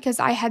that because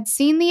I had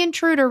seen the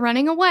intruder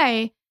running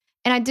away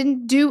and I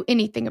didn't do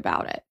anything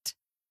about it."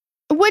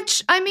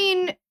 Which, I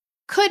mean,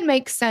 could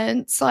make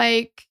sense.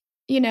 Like,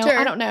 you know, Sure.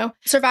 I don't know.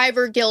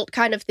 Survivor guilt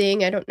kind of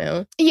thing. I don't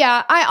know.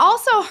 Yeah, I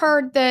also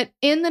heard that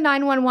in the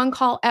 911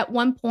 call at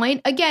one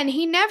point, again,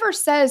 he never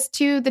says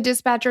to the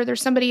dispatcher,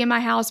 "There's somebody in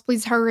my house,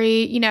 please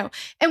hurry," you know.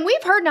 And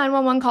we've heard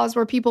 911 calls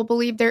where people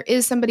believe there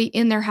is somebody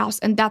in their house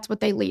and that's what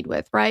they lead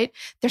with, right?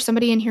 "There's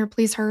somebody in here,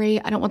 please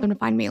hurry. I don't want them to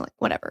find me," like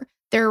whatever.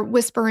 They're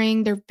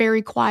whispering, they're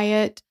very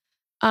quiet.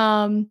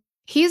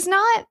 He's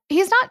not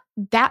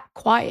that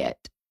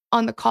quiet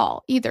on the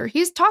call either.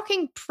 He's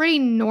talking pretty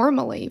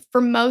normally for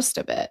most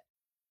of it.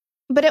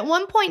 But at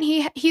one point,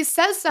 he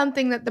says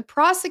something that the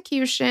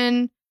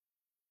prosecution,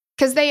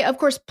 because they, of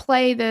course,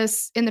 play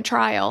this in the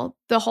trial,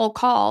 the whole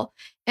call,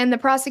 and the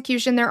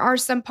prosecution, there are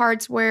some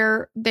parts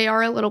where they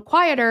are a little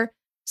quieter,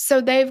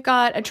 so they've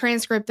got a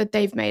transcript that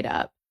they've made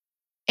up.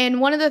 And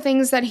one of the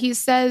things that he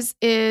says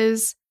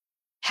is,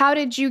 "How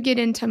did you get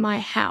into my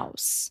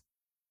house?"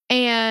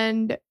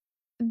 And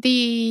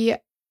the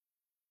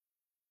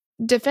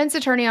defense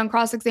attorney on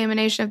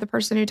cross-examination of the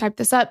person who typed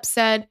this up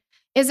said,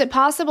 "Is it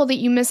possible that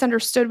you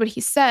misunderstood what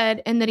he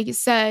said and that he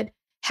said,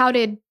 how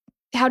did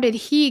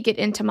he get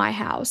into my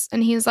house?"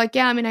 And he's like,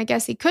 "Yeah, I mean, I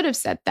guess he could have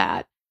said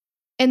that."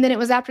 And then it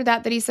was after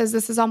that he says,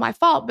 "This is all my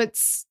fault."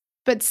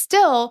 But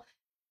still,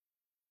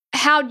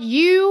 how'd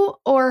you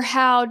or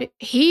how'd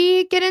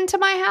he get into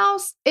my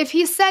house? If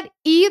he said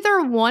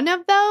either one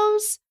of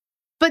those,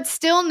 but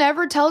still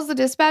never tells the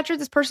dispatcher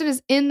this person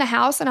is in the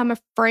house and I'm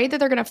afraid that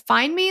they're going to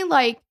find me,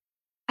 like,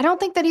 I don't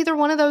think that either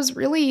one of those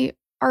really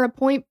are a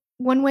point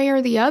one way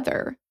or the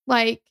other.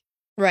 Like,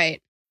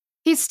 right.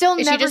 He still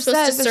Is she never just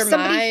supposed says to there's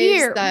somebody surmise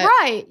here. that-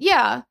 Right.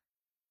 Yeah.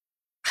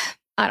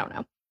 I don't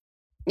know.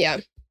 Yeah.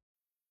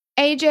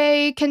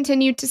 AJ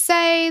continued to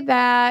say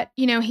that,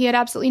 you know, he had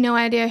absolutely no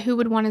idea who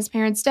would want his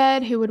parents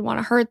dead, who would want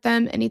to hurt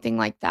them, anything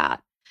like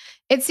that.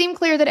 It seemed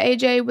clear that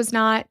AJ was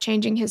not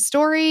changing his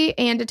story,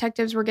 and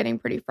detectives were getting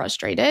pretty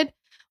frustrated.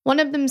 One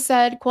of them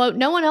said, quote,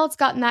 "No one else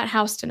got in that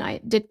house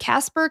tonight. Did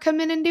Casper come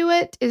in and do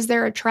it? Is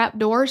there a trap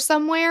door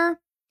somewhere?"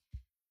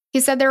 He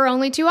said there were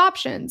only two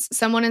options.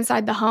 Someone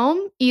inside the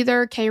home,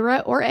 either Kara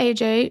or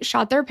AJ,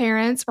 shot their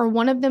parents, or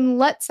one of them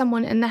let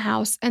someone in the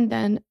house and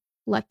then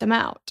let them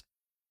out.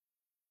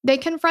 They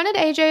confronted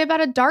AJ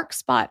about a dark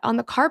spot on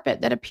the carpet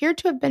that appeared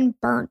to have been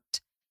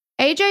burnt.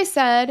 AJ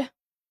said,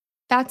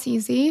 "That's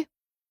easy.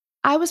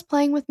 I was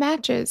playing with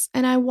matches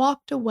and I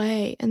walked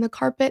away and the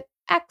carpet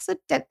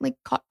accidentally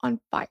caught on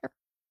fire."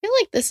 I feel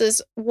like this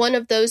is one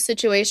of those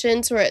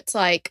situations where it's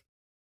like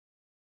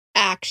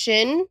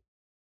action,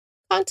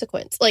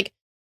 consequence. Like,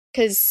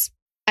 because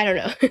I don't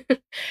know.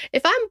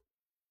 if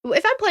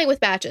I'm playing with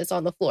matches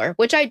on the floor,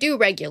 which I do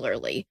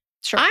regularly,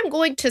 Sure. I'm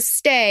going to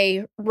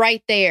stay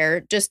right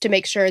there just to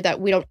make sure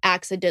that we don't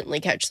accidentally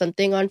catch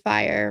something on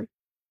fire.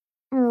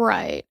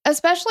 Right.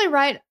 Especially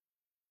right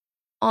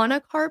on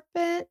a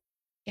carpet.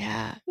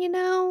 Yeah. You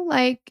know,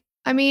 like,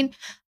 I mean,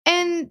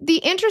 and the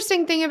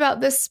interesting thing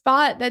about this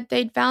spot that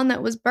they'd found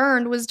that was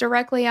burned was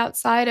directly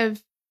outside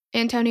of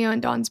Antonio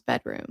and Dawn's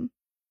bedroom.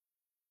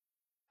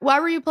 Why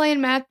were you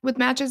playing with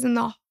matches in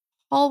the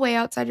hallway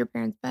outside your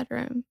parents'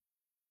 bedroom?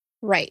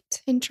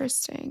 Right.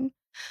 Interesting.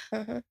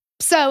 Uh-huh.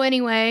 So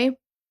anyway,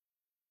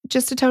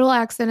 just a total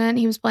accident.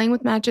 He was playing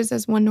with matches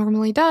as one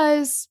normally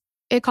does.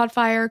 It caught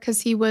fire because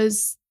he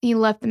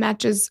left the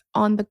matches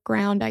on the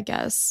ground, I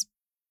guess.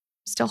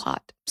 Still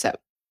hot. So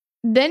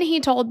then he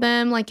told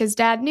them, like, his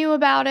dad knew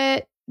about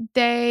it.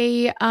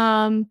 They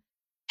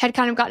had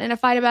kind of gotten in a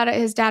fight about it.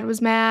 His dad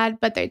was mad,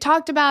 but they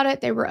talked about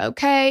it. They were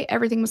okay.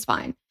 Everything was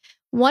fine.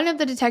 One of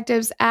the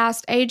detectives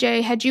asked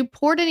AJ, "Had you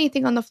poured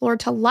anything on the floor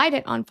to light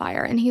it on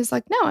fire?" And he's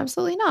like, "No,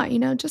 absolutely not. You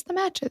know, just the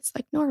matches,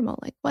 like normal,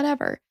 like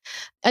whatever."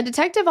 A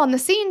detective on the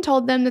scene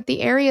told them that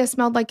the area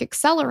smelled like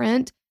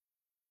accelerant.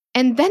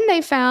 And then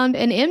they found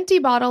an empty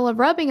bottle of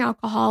rubbing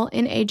alcohol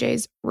in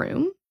AJ's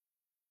room.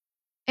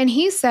 And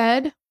he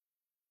said,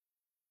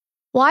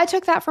 "Well, I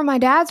took that from my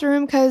dad's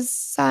room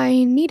because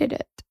I needed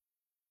it."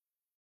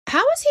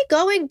 How is he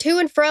going to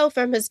and fro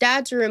from his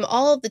dad's room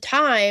all of the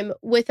time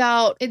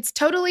without... It's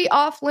totally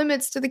off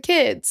limits to the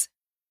kids.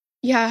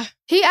 Yeah.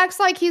 He acts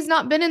like he's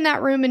not been in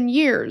that room in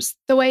years,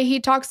 the way he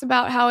talks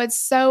about how it's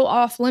so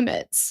off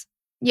limits.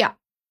 Yeah.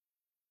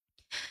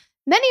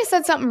 Then he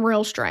said something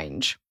real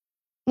strange.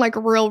 Like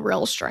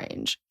real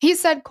strange. He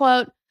said,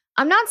 quote,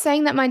 "I'm not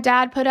saying that my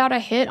dad put out a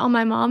hit on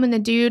my mom and the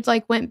dude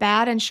like went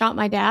bad and shot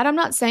my dad. I'm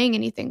not saying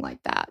anything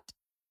like that."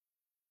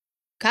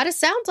 Kind of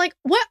sounds like,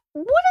 what are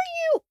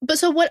you... But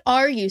so what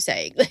are you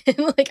saying?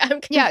 Like,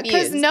 I'm confused. Yeah,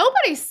 because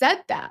nobody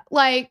said that.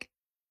 Like,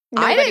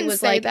 Nobody I didn't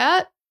was say like,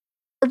 that.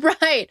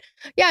 Right.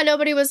 Yeah,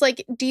 nobody was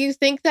like, do you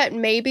think that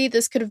maybe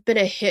this could have been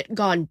a hit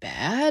gone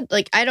bad?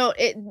 Like,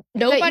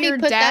 nobody your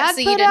put that dad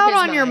seed put in out his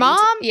on your mind.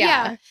 mom?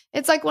 Yeah.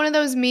 It's like one of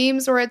those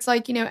memes where it's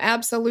like,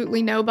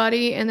 absolutely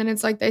nobody. And then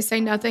it's like they say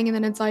nothing. And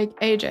then it's like,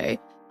 AJ,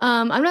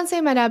 I'm not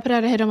saying my dad put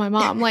out a hit on my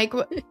mom. Like,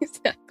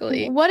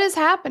 Exactly. What is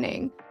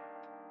happening?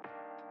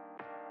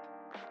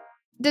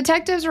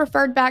 Detectives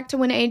referred back to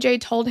when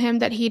AJ told him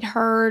that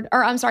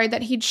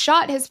that he'd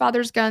shot his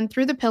father's gun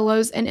through the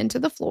pillows and into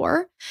the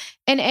floor.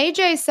 And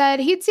AJ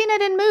said he'd seen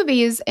it in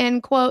movies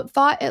and, quote,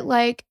 thought it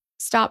like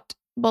stopped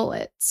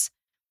bullets.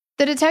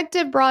 The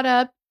detective brought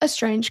up a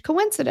strange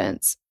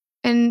coincidence.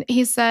 And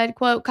he said,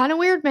 quote, kind of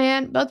weird,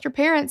 man. Both your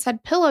parents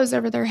had pillows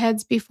over their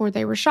heads before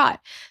they were shot.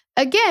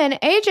 Again,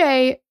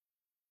 AJ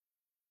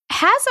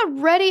has a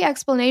ready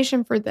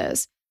explanation for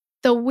this.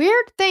 The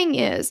weird thing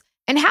is,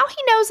 and how he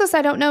knows this,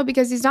 I don't know,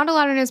 because he's not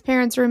allowed in his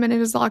parents' room and it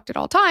is locked at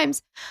all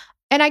times.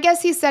 And I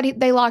guess he said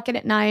they lock it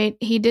at night.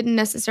 He didn't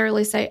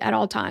necessarily say at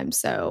all times.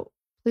 So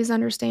please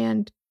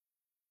understand,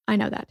 I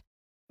know that.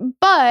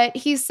 But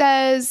he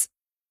says,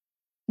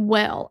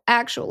 well,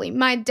 actually,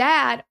 my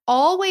dad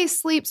always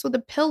sleeps with a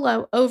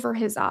pillow over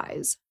his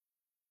eyes.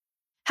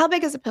 How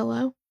big is a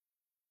pillow?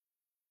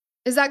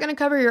 Is that going to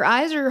cover your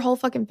eyes or your whole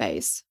fucking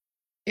face?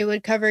 It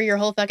would cover your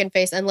whole fucking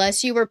face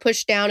unless you were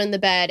pushed down in the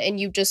bed and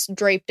you just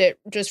draped it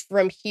just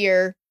from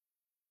here.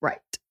 Right.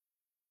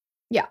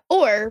 Yeah.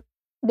 Or,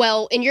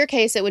 well, in your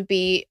case, it would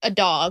be a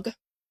dog.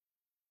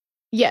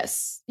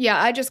 Yes.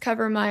 Yeah, I just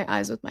cover my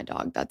eyes with my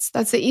dog. That's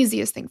the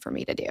easiest thing for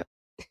me to do.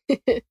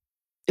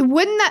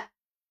 Wouldn't that...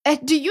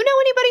 do you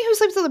know anybody who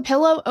sleeps with a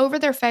pillow over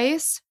their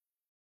face?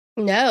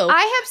 No.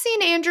 I have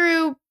seen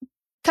Andrew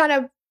kind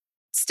of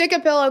stick a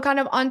pillow kind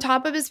of on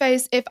top of his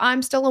face if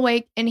I'm still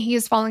awake and he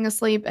is falling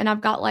asleep and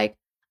I've got like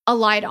a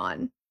light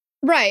on.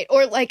 Right.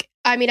 Or like,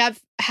 I mean,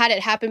 I've had it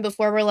happen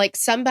before where like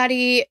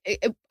I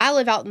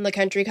live out in the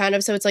country kind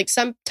of. So it's like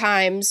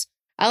sometimes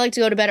I like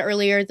to go to bed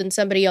earlier than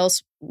somebody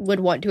else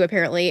would want to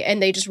apparently.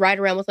 And they just ride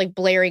around with like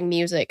blaring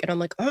music. And I'm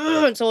like,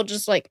 oh, and so I'll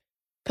just like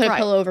put a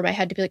pillow over my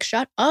head to be like,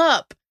 shut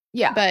up.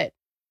 Yeah. But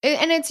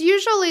and it's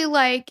usually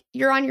like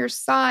you're on your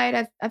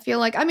side. I feel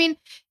like, I mean,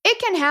 it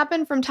can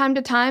happen from time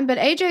to time, but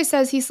AJ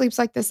says he sleeps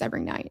like this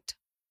every night.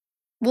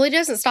 Well, he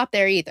doesn't stop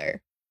there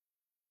either.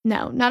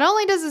 No, not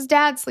only does his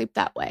dad sleep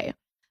that way,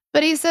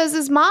 but he says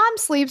his mom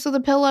sleeps with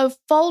a pillow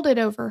folded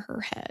over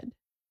her head.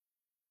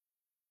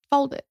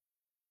 Folded.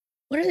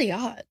 What are the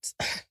odds?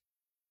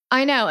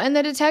 I know. And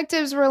the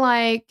detectives were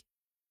like,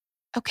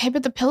 okay,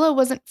 but the pillow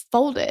wasn't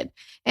folded.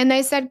 And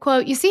they said,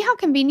 quote, you see how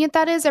convenient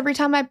that is? Every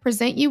time I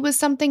present you with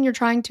something, you're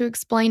trying to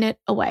explain it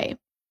away.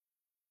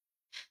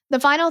 The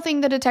final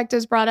thing the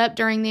detectives brought up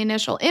during the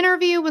initial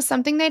interview was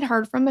something they'd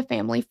heard from a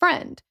family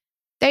friend.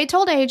 They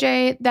told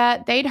AJ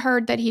that they'd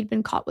heard that he'd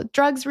been caught with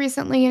drugs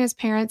recently and his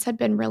parents had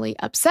been really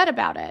upset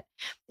about it.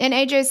 And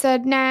AJ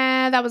said,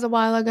 nah, that was a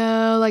while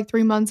ago, like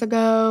 3 months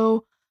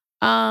ago.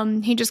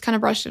 He just kind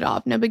of brushed it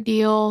off. No big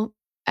deal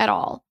at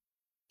all.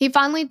 He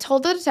finally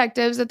told the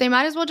detectives that they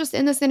might as well just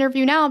end this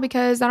interview now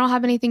because I don't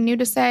have anything new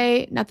to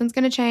say. Nothing's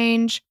going to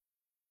change.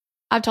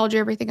 I've told you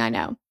everything I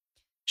know.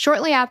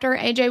 Shortly after,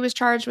 AJ was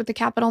charged with the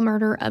capital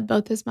murder of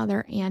both his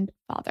mother and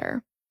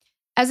father.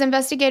 As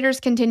investigators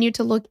continued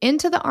to look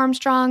into the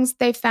Armstrongs,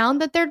 they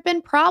found that there'd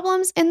been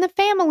problems in the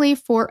family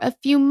for a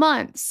few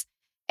months.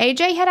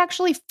 AJ had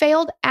actually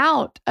failed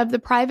out of the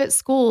private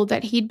school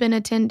that he'd been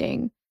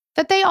attending,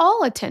 that they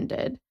all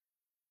attended.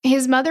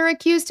 His mother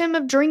accused him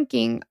of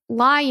drinking,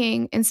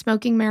 lying, and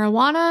smoking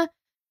marijuana.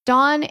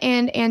 Dawn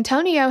and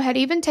Antonio had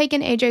even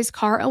taken AJ's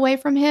car away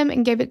from him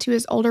and gave it to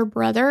his older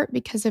brother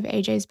because of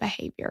AJ's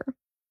behavior.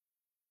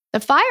 The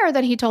fire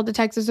that he told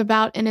detectives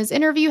about in his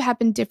interview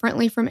happened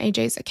differently from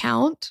AJ's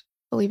account,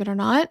 believe it or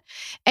not.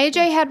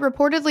 AJ had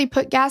reportedly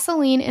put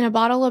gasoline in a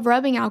bottle of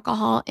rubbing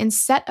alcohol and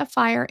set a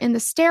fire in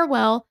the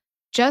stairwell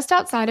just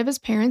outside of his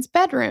parents'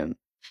 bedroom.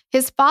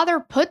 His father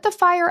put the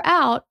fire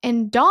out,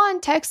 and Dawn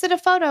texted a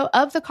photo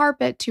of the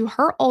carpet to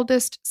her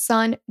oldest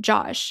son,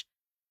 Josh.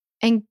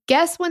 And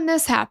guess when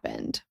this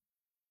happened?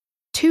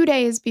 2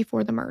 days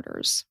before the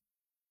murders.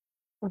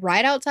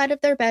 Right outside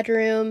of their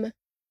bedroom.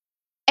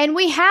 And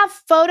we have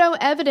photo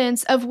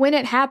evidence of when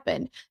it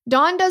happened.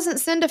 Dawn doesn't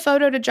send a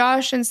photo to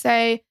Josh and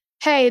say,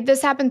 hey,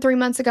 this happened 3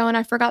 months ago and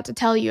I forgot to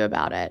tell you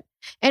about it.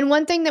 And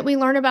one thing that we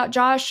learn about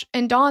Josh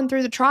and Dawn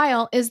through the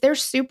trial is they're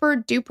super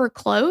duper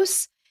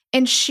close.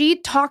 And she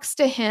talks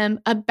to him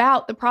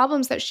about the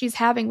problems that she's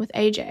having with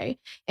AJ.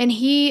 And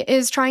he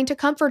is trying to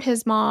comfort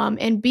his mom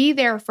and be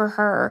there for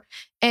her.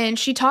 And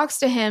she talks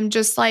to him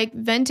just like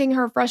venting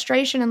her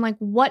frustration and like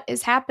what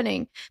is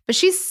happening. But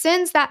she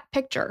sends that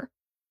picture.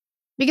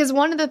 Because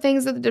one of the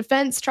things that the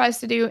defense tries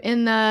to do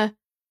in the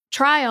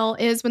trial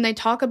is when they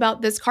talk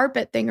about this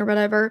carpet thing or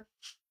whatever,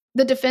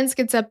 the defense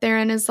gets up there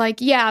and is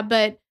like, yeah,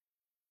 but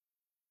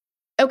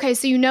okay,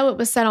 so you know it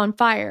was set on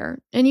fire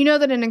and you know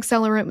that an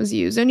accelerant was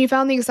used and you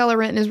found the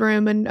accelerant in his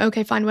room and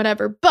okay, fine,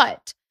 whatever.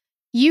 But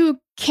you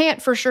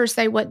can't for sure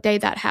say what day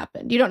that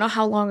happened. You don't know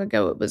how long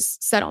ago it was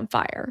set on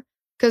fire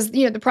because,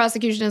 the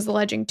prosecution is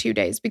alleging 2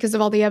 days because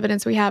of all the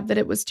evidence we have that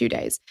it was 2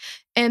 days.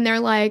 And they're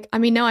like, I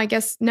mean, no, I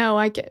guess, no,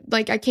 I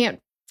can't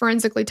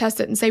forensically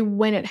test it and say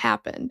when it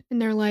happened. And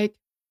they're like,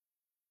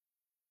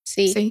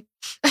 see?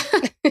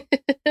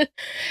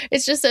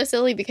 It's just so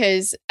silly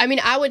because, I mean,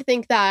 I would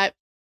think that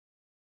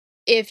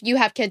if you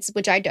have kids,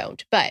 which I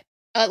don't, but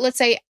let's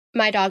say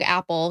my dog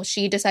Apple,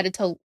 she decided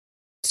to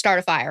start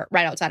a fire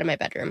right outside of my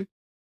bedroom.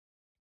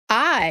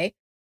 I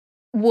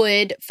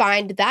would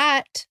find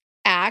that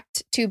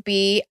act to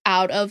be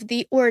out of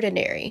the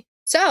ordinary.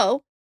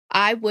 So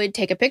I would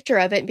take a picture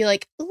of it and be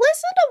like, listen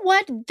to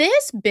what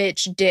this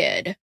bitch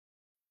did.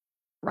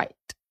 Right.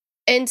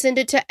 And send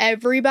it to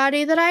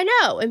everybody that I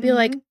know and be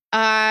like,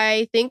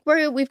 I think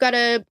we've got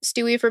a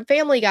Stewie from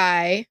Family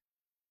Guy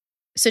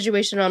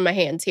situation on my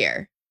hands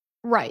here.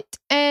 Right.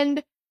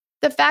 And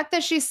the fact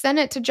that she sent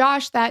it to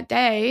Josh that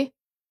day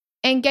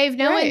and gave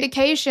no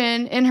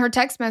indication in her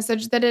text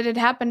message that it had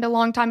happened a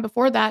long time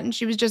before that and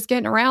she was just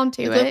getting around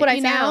to it. Look what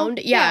I found.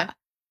 Yeah.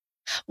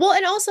 Well,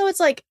 and also it's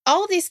like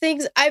all of these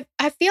things,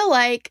 I feel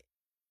like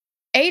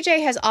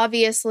AJ has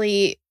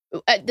obviously,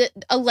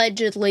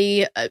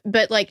 allegedly,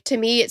 but like to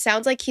me, it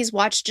sounds like he's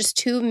watched just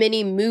too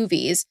many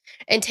movies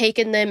and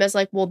taken them as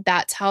like, well,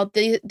 that's how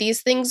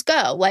these things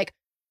go. Like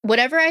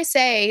whatever I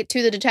say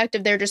to the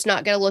detective, they're just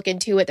not going to look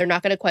into it. They're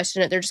not going to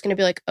question it. They're just going to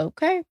be like,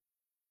 okay,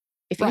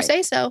 if you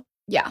say so.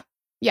 Yeah.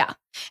 Yeah.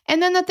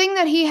 And then the thing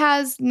that he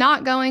has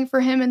not going for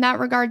him in that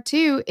regard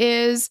too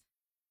is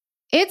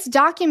it's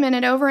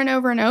documented over and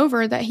over and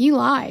over that he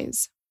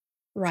lies.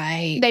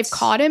 Right. They've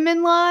caught him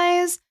in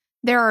lies.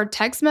 There are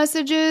text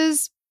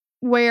messages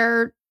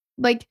where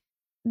like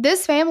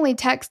this family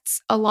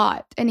texts a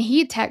lot and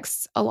he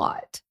texts a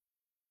lot.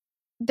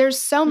 There's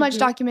so much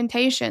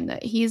documentation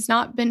that he's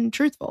not been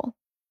truthful,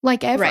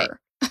 like ever.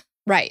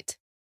 Right.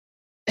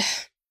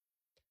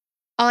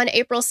 On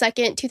April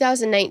 2nd,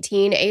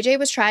 2019, AJ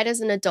was tried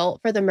as an adult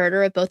for the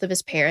murder of both of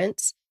his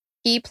parents.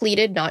 He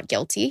pleaded not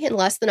guilty, and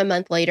less than a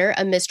month later,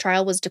 a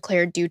mistrial was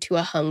declared due to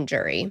a hung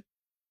jury.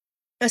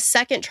 A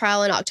second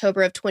trial in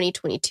October of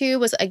 2022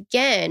 was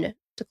again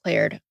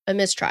declared a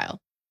mistrial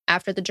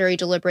after the jury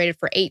deliberated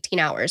for 18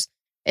 hours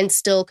and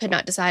still could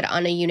not decide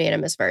on a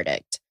unanimous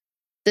verdict.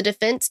 The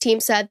defense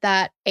team said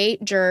that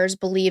 8 jurors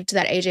believed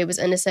that AJ was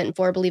innocent and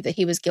 4 believed that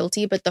he was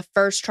guilty, but the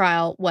first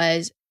trial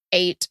was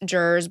 8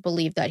 jurors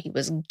believed that he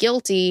was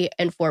guilty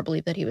and 4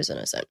 believed that he was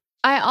innocent.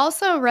 I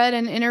also read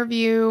an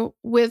interview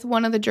with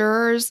one of the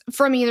jurors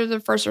from either the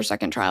first or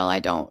second trial,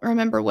 I don't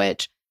remember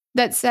which,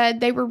 that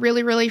said they were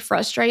really, really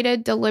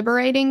frustrated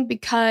deliberating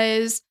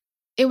because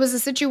it was a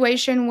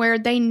situation where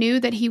they knew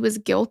that he was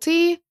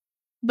guilty,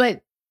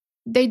 but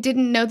they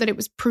didn't know that it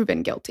was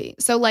proven guilty.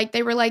 So like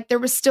they were like, there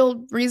was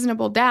still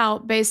reasonable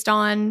doubt based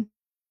on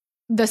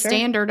the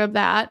standard of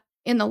that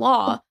in the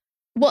law.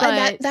 Well,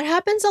 and that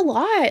happens a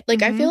lot.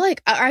 Like, I feel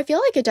like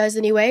it does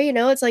anyway.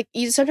 It's like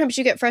sometimes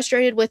you get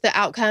frustrated with the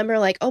outcome or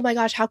like, oh my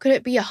gosh, how could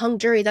it be a hung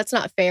jury? That's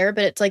not fair.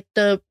 But it's like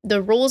the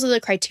rules of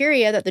the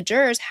criteria that the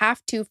jurors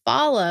have to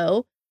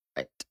follow.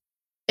 Right.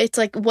 It's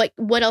like,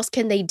 what else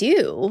can they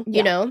do?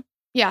 You know?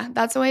 Yeah,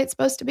 that's the way it's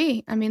supposed to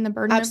be. I mean, the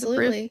burden of the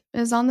proof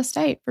is on the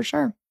state for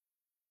sure.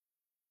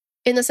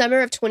 In the summer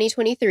of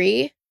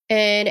 2023,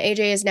 and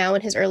AJ is now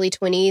in his early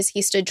 20s,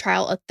 he stood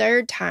trial a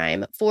third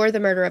time for the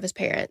murder of his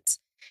parents.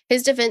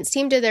 His defense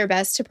team did their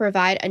best to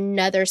provide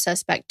another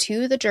suspect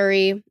to the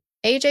jury,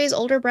 AJ's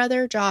older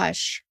brother,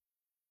 Josh.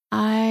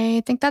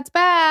 I think that's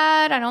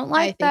bad. I don't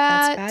like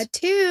that. I think that's bad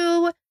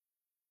too.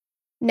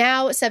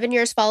 Now, 7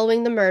 years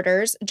following the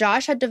murders,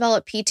 Josh had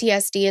developed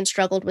PTSD and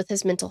struggled with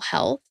his mental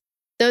health.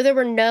 Though there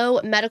were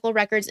no medical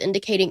records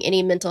indicating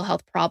any mental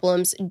health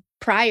problems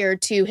prior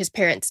to his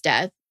parents'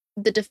 death,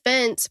 the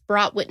defense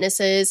brought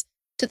witnesses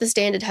to the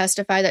stand to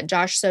testify that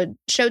Josh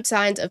showed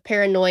signs of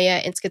paranoia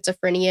and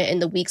schizophrenia in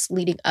the weeks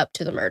leading up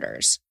to the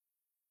murders.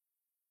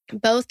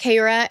 Both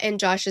Kara and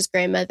Josh's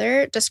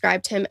grandmother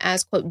described him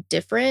as, quote,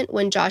 different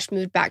when Josh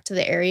moved back to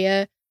the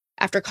area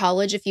after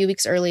college a few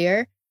weeks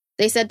earlier.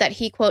 They said that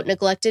he, quote,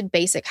 neglected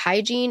basic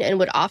hygiene and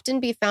would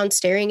often be found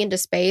staring into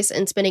space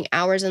and spending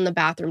hours in the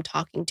bathroom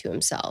talking to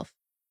himself.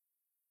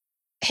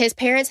 His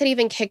parents had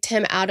even kicked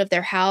him out of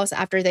their house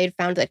after they'd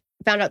found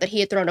out that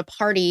he had thrown a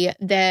party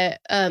there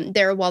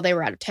while they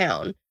were out of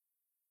town.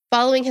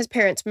 Following his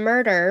parents'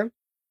 murder,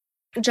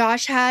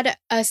 Josh had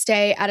a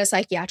stay at a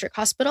psychiatric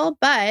hospital,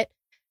 but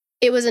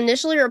it was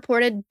initially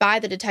reported by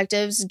the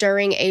detectives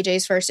during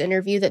AJ's first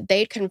interview that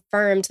they'd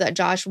confirmed that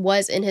Josh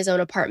was in his own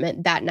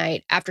apartment that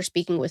night after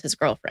speaking with his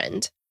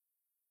girlfriend.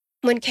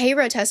 When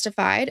Kara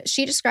testified,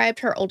 she described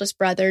her oldest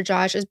brother,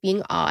 Josh, as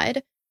being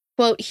odd.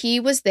 Quote, he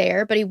was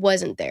there, but he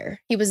wasn't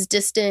there. He was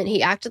distant.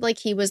 He acted like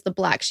he was the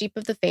black sheep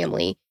of the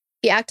family.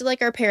 He acted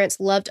like our parents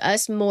loved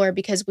us more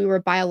because we were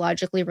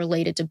biologically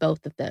related to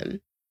both of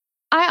them.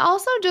 I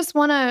also just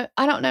want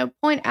to,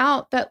 point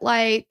out that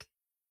like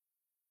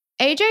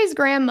AJ's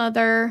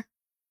grandmother,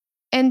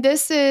 and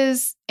this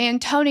is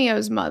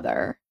Antonio's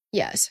mother.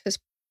 Yes, his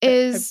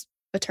is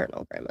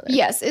paternal grandmother.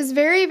 Yes, is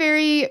very,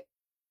 very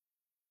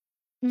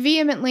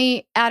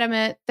vehemently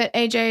adamant that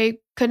AJ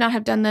could not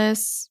have done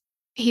this.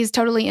 He's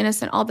totally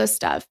innocent, all this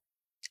stuff.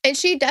 And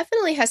she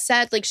definitely has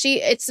said, like,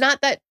 it's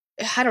not that,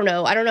 I don't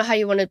know how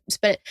you want to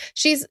spin it.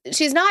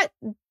 She's not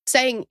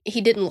saying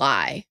he didn't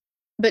lie,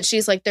 but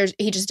she's like,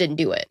 he just didn't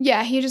do it.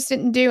 Yeah, he just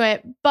didn't do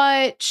it.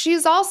 But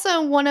she's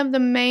also one of the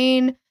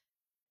main,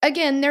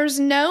 again, there's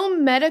no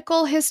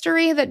medical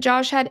history that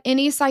Josh had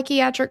any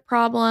psychiatric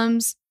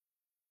problems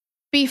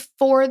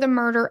before the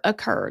murder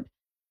occurred.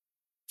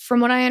 From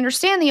what I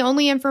understand, the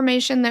only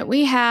information that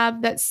we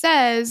have that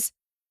says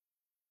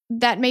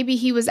that maybe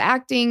he was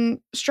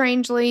acting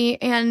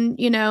strangely and,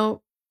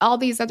 all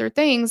these other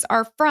things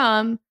are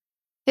from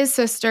his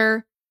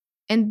sister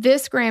and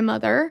this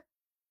grandmother,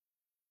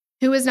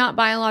 who is not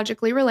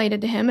biologically related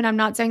to him. And I'm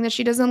not saying that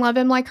she doesn't love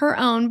him like her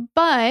own,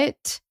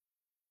 but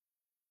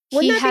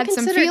he had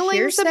some feelings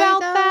hearsay, about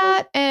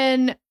that.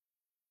 And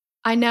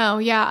I know,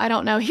 yeah, I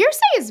don't know.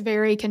 Hearsay is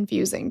very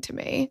confusing to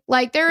me.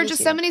 Like, there are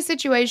just so many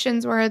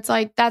situations where it's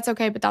like, that's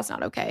okay, but that's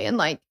not okay. And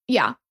like,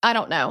 yeah, I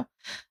don't know.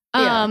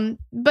 Yeah.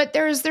 But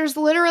there's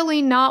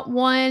literally not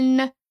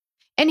one.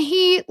 And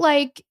he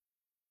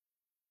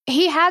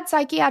had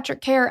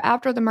psychiatric care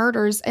after the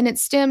murders, and it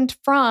stemmed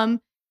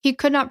from he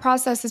could not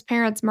process his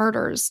parents'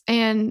 murders.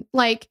 And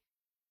like,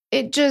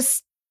 it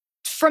just,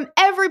 from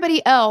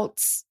everybody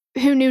else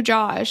who knew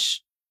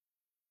Josh,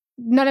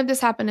 none of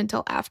this happened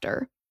until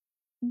after.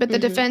 But the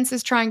defense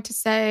is trying to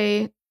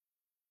say,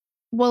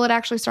 well, it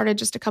actually started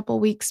just a couple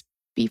weeks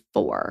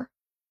before.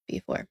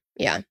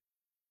 Yeah.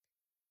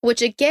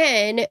 Which,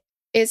 again,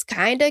 is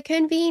kind of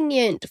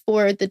convenient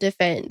for the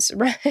defense,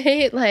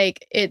 right?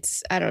 Like,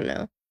 I don't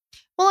know.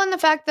 Well, and the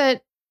fact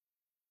that,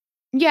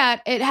 yeah,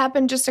 it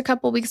happened just a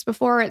couple weeks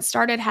before it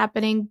started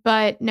happening,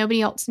 but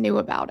nobody else knew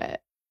about it.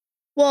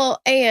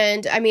 Well,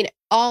 and I mean,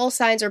 all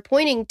signs are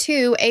pointing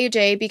to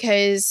AJ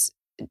because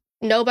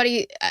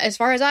nobody, as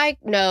far as I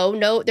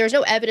know, there's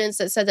no evidence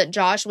that said that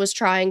Josh was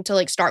trying to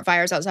like start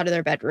fires outside of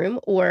their bedroom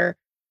or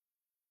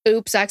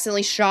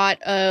accidentally shot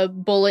a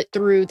bullet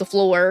through the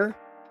floor.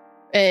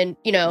 And,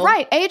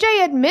 Right.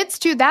 AJ admits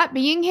to that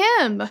being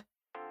him.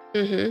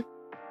 Mm-hmm.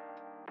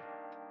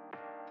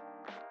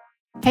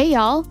 Hey,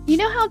 y'all. You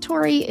know how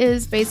Tori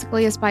is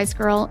basically a Spice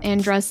Girl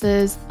and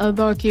dresses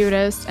the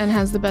cutest and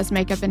has the best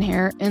makeup and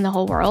hair in the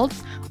whole world?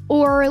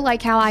 Or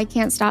like how I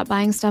can't stop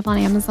buying stuff on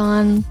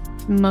Amazon,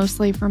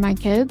 mostly for my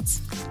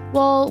kids?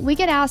 Well, we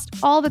get asked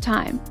all the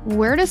time,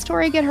 where does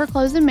Tori get her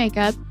clothes and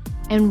makeup?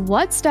 And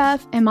what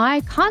stuff am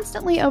I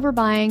constantly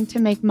overbuying to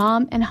make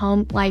mom and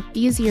home life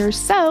easier?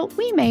 So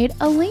we made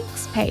a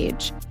links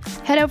page.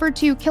 Head over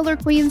to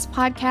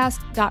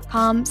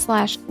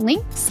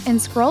killerqueenspodcast.com/links and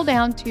scroll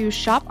down to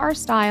shop our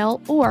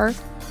style or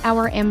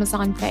our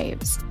Amazon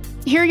faves.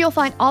 Here you'll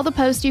find all the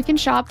posts you can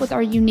shop with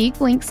our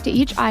unique links to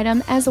each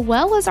item, as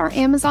well as our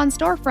Amazon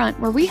storefront,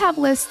 where we have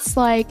lists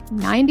like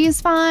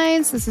 90s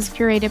finds. This is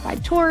curated by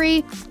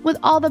Tori with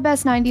all the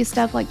best 90s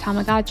stuff like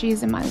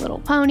Tamagotchis and My Little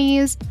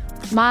Ponies,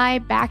 my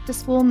back to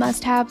school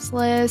must-haves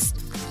list,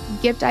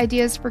 gift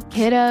ideas for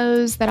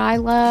kiddos that I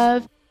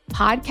love,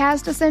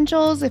 podcast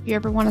essentials if you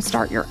ever want to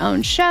start your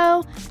own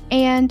show,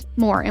 and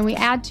more. And we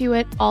add to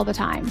it all the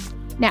time.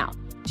 Now,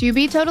 to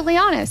be totally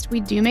honest, we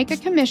do make a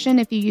commission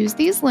if you use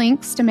these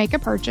links to make a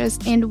purchase,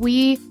 and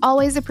we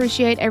always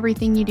appreciate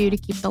everything you do to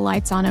keep the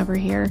lights on over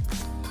here.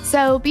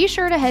 So be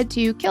sure to head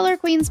to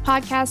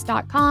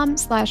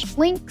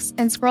killerqueenspodcast.com/links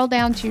and scroll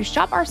down to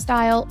shop our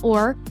style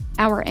or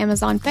our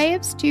Amazon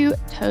faves to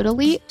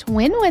totally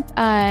twin with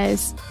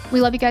us.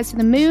 We love you guys to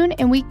the moon,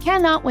 and we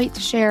cannot wait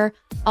to share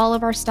all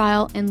of our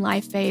style and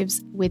life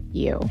faves with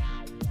you.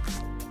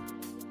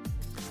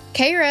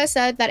 Kara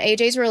said that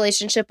AJ's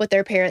relationship with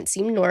their parents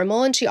seemed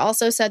normal, and she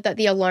also said that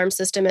the alarm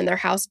system in their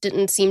house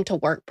didn't seem to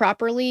work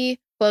properly.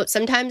 Quote,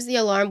 sometimes the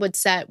alarm would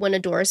set when a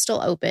door is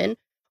still open,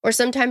 or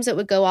sometimes it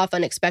would go off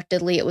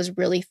unexpectedly. It was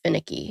really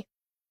finicky.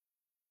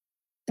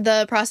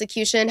 The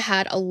prosecution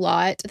had a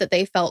lot that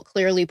they felt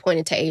clearly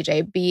pointed to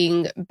AJ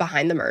being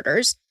behind the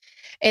murders.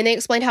 And they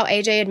explained how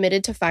AJ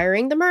admitted to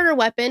firing the murder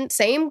weapon,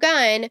 same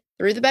gun,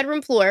 through the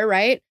bedroom floor,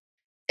 right?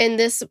 And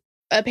this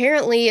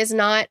apparently is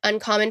not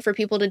uncommon for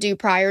people to do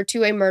prior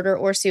to a murder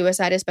or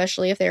suicide,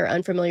 especially if they are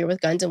unfamiliar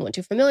with guns and want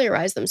to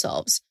familiarize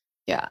themselves.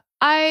 Yeah.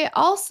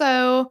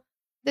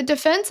 The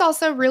defense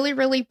also really,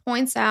 really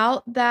points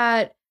out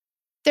that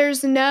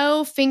there's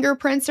no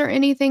fingerprints or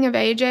anything of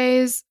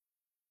AJ's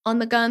on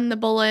the gun, the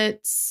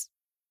bullets,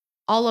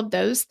 all of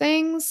those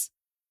things.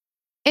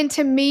 And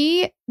to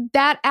me,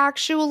 that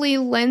actually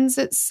lends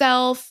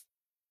itself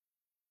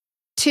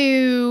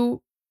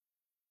to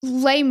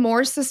lay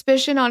more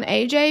suspicion on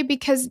AJ,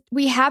 because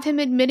we have him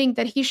admitting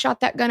that he shot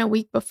that gun a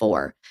week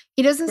before.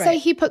 He doesn't say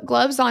he put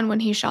gloves on when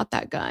he shot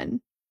that gun.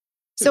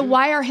 So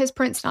why are his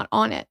prints not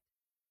on it?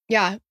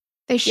 Yeah.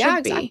 They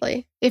should be.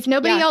 Exactly. If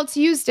nobody else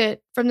used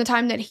it from the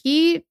time that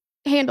he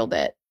handled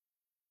it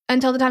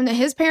until the time that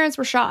his parents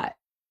were shot.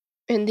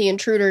 And the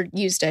intruder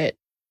used it.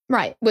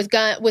 Right. With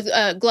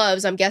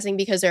gloves, I'm guessing,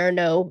 because there are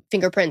no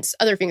fingerprints,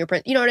 other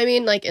fingerprints. You know what I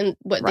mean? Like, in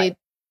what I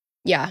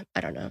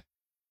don't know.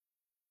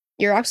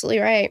 You're absolutely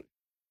right.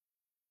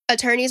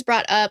 Attorneys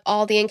brought up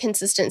all the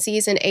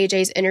inconsistencies in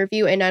AJ's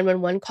interview and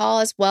 911 call,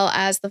 as well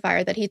as the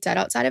fire that he'd set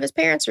outside of his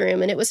parents'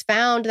 room. And it was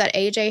found that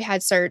AJ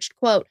had searched,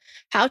 quote,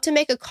 how to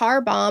make a car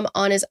bomb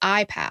on his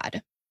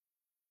iPad.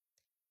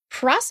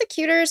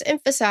 Prosecutors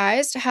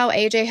emphasized how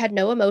AJ had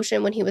no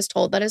emotion when he was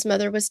told that his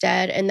mother was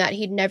dead and that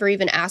he'd never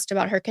even asked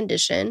about her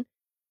condition.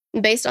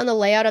 Based on the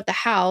layout of the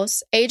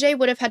house, AJ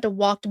would have had to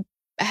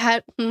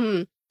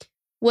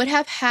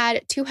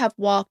have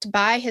walked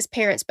by his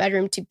parents'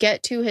 bedroom to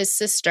get to his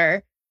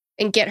sister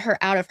and get her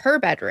out of her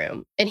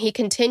bedroom. And he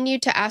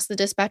continued to ask the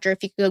dispatcher if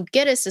he could go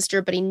get his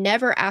sister, but he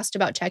never asked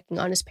about checking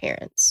on his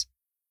parents.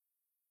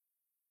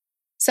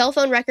 Cell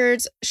phone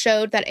records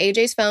showed that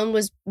AJ's phone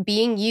was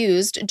being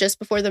used just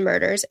before the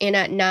murders and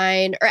at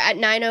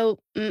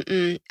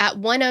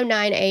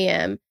 1:09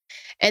 a.m.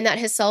 and that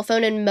his cell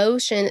phone and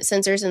motion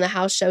sensors in the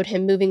house showed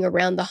him moving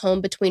around the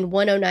home between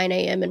 1:09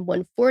 a.m. and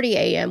 1:40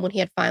 a.m. when he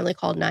had finally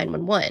called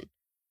 911.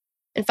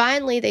 And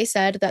finally, they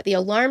said that the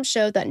alarm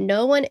showed that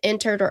no one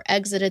entered or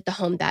exited the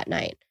home that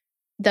night,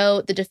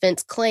 though the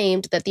defense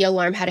claimed that the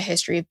alarm had a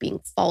history of being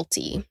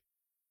faulty.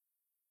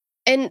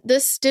 And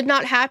this did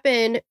not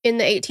happen in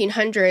the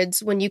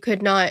 1800s when you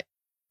could not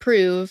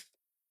prove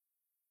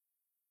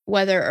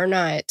whether or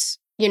not,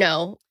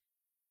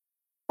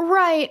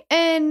 Right.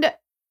 And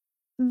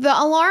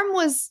the alarm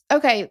was,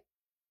 okay,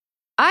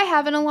 I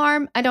have an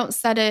alarm. I don't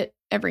set it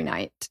every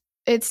night.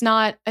 It's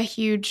not a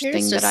huge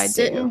thing that I do.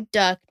 Sit and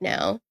duck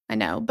now. I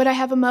know, but I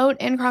have a moat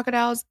and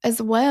crocodiles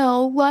as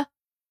well. Oh,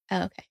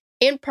 okay.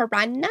 And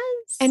piranhas.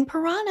 And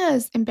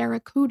piranhas and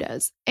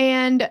barracudas.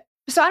 And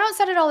so I don't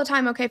set it all the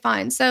time. Okay,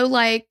 fine. So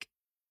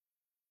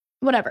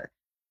whatever.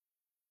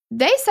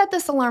 They set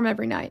this alarm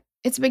every night.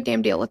 It's a big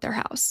damn deal at their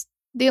house.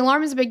 The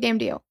alarm is a big damn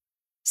deal.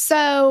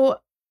 So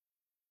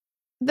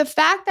the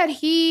fact that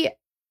he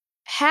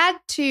had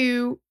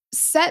to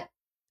set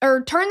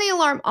or turn the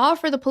alarm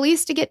off for the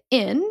police to get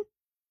in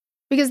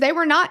because they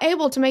were not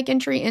able to make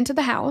entry into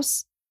the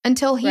house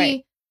until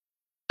he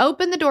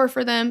opened the door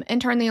for them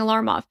and turned the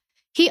alarm off.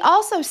 He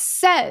also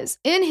says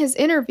in his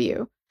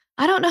interview,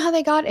 I don't know how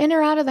they got in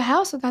or out of the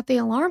house without the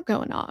alarm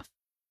going off.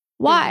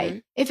 Why? Mm-hmm.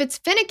 If it's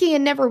finicky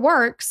and never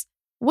works,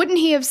 wouldn't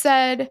he have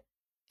said,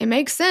 it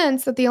makes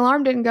sense that the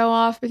alarm didn't go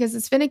off because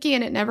it's finicky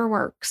and it never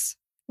works?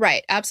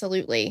 Right,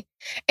 absolutely.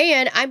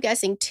 And I'm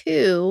guessing,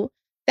 too,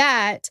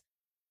 that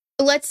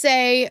let's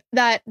say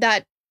that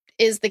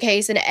is the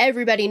case and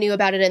everybody knew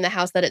about it in the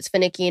house that it's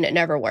finicky and it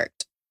never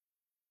worked.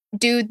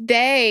 Do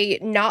they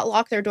not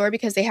lock their door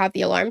because they have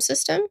the alarm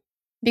system?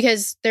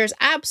 Because there's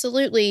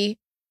absolutely,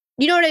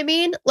 you know what I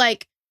mean?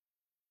 Like,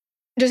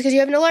 just because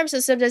you have an alarm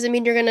system doesn't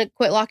mean you're going to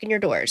quit locking your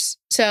doors.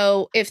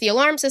 So if the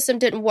alarm system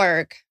didn't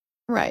work,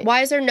 right?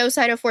 Why is there no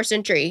sign of forced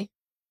entry?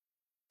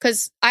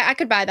 Because I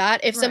could buy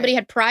that if somebody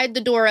had pried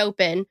the door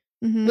open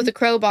with a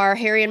crowbar,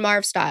 Harry and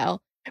Marv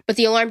style, but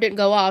the alarm didn't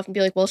go off and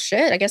be like, well,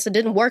 shit, I guess it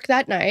didn't work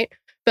that night.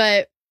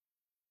 But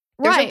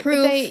there's no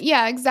proof.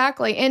 Yeah,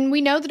 exactly. And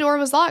we know the door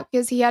was locked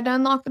because he had to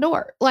unlock the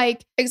door.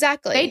 Like,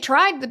 exactly. They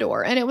tried the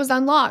door and it was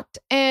unlocked.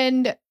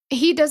 And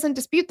he doesn't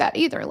dispute that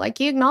either. Like,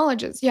 he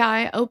acknowledges, yeah,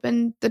 I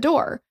opened the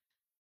door.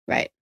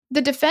 Right.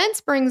 The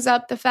defense brings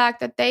up the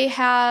fact that they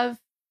have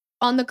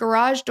on the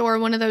garage door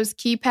one of those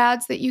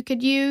keypads that you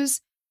could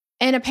use.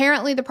 And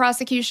apparently the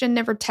prosecution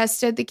never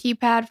tested the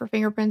keypad for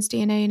fingerprints,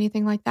 DNA,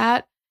 anything like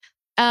that.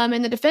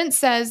 And the defense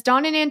says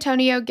Don and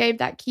Antonio gave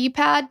that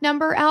keypad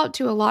number out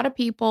to a lot of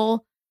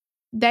people.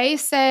 They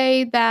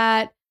say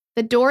that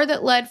the door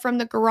that led from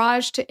the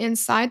garage to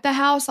inside the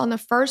house on the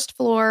first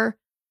floor,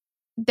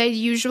 they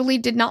usually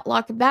did not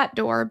lock that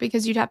door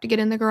because you'd have to get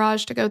in the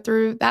garage to go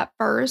through that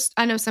first.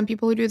 I know some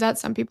people who do that,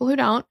 some people who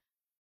don't.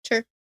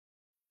 Sure.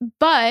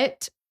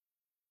 But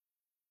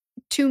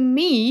to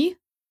me,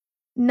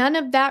 none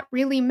of that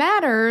really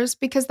matters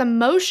because the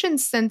motion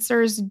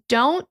sensors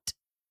don't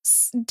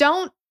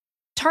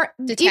turn,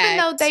 even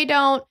though they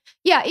don't,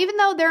 even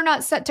though they're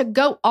not set to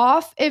go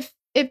off if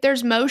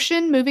there's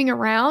motion moving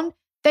around,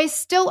 they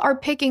still are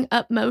picking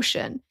up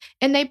motion.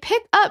 And they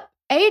pick up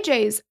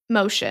AJ's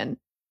motion.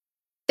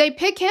 They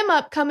pick him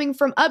up coming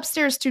from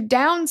upstairs to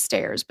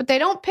downstairs, but they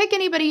don't pick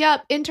anybody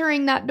up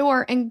entering that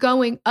door and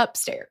going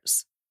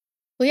upstairs.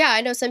 Well, yeah,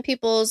 I know some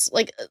people's,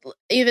 like,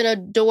 even a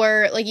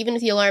door, like, even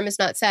if the alarm is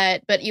not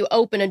set, but you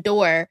open a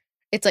door,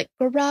 it's like,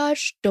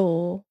 garage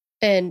door.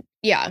 And,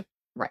 yeah.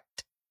 Right.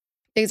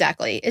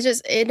 Exactly. It's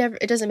just,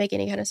 it doesn't make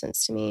any kind of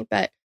sense to me.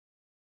 But,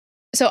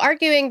 so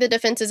arguing the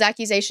defense's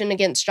accusation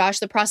against Josh,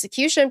 the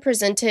prosecution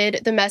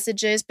presented the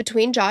messages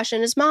between Josh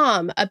and his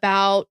mom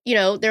about,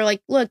 they're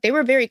like, look, they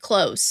were very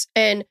close.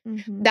 And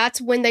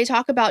that's when they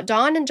talk about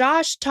Dawn and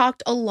Josh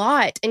talked a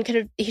lot.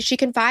 And she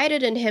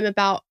confided in him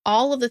about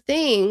all of the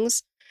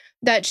things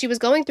that she was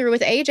going through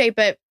with AJ.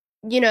 But,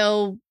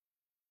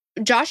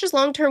 Josh's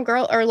longtime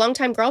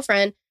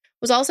girlfriend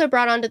was also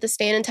brought onto the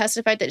stand and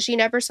testified that she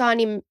never saw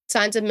any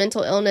signs of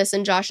mental illness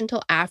in Josh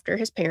until after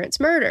his parents'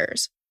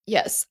 murders.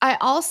 Yes. I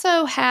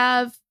also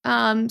have,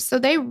 so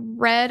they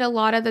read a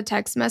lot of the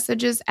text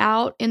messages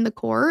out in the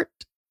court.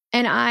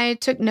 And I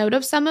took note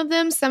of some of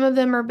them. Some of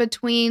them are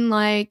between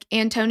like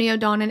Antonio,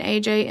 Dawn, and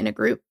AJ in a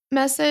group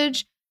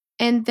message.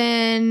 And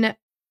then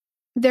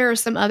there are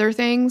some other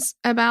things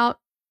about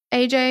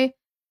AJ.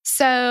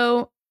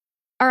 So,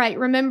 all right,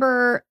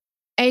 remember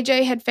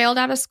AJ had failed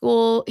out of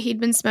school. He'd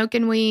been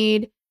smoking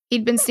weed.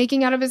 He'd been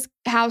sneaking out of his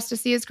house to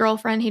see his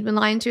girlfriend. He'd been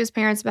lying to his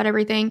parents about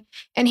everything.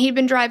 And he'd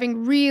been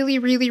driving really,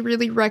 really,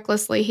 really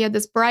recklessly. He had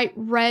this bright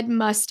red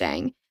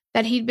Mustang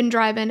that he'd been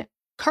driving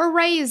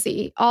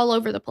crazy all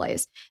over the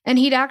place. And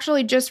he'd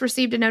actually just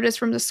received a notice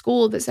from the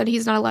school that said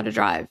he's not allowed to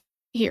drive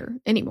here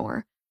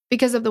anymore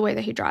because of the way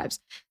that he drives.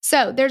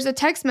 So there's a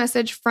text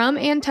message from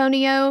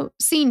Antonio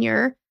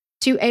Sr.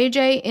 to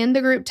AJ in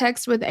the group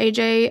text with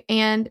AJ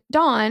and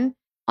Dawn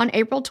on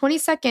April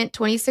 22nd,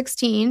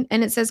 2016.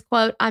 And it says,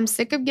 quote, "I'm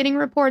sick of getting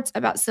reports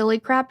about silly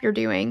crap you're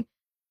doing.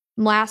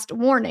 Last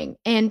warning."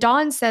 And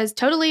Dawn says,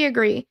 "Totally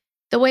agree.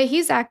 The way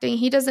he's acting,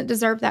 he doesn't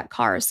deserve that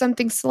car.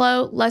 Something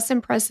slow, less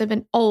impressive,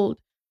 and old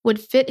would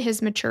fit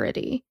his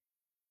maturity."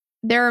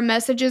 There are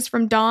messages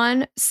from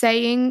Dawn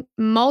saying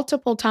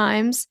multiple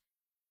times,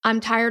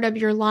 "I'm tired of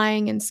your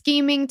lying and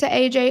scheming to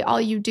AJ.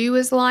 All you do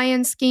is lie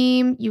and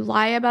scheme. You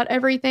lie about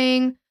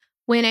everything."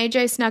 When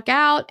AJ snuck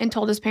out and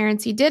told his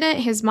parents he didn't,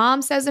 his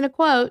mom says in a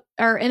quote,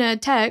 or in a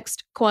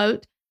text,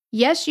 quote,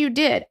 "Yes, you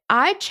did.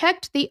 I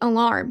checked the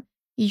alarm.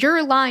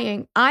 You're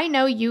lying. I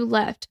know you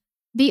left.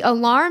 The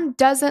alarm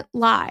doesn't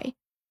lie.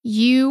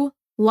 You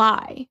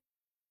lie."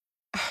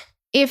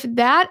 If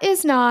that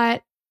is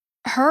not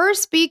her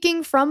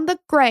speaking from the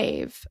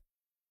grave,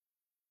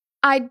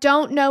 I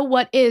don't know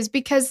what is,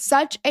 because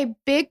such a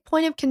big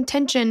point of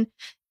contention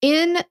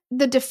in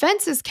the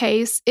defense's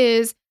case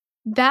is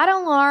that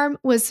alarm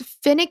was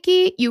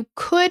finicky. You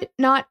could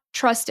not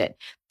trust it.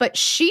 But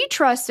she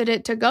trusted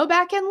it to go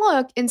back and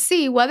look and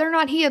see whether or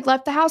not he had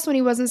left the house when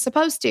he wasn't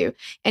supposed to.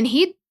 And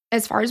he,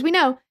 as far as we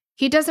know,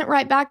 he doesn't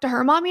write back to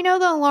her, "Mom, you know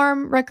the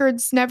alarm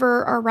records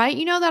never are right.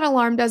 You know that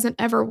alarm doesn't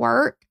ever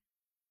work."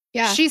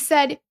 Yeah. She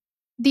said,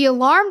 "The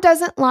alarm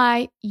doesn't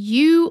lie.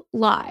 You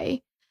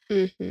lie."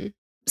 Mm-hmm.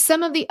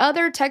 Some of the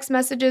other text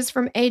messages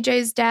from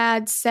AJ's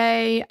dad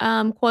say,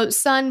 quote,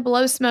 "Son,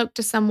 blow smoke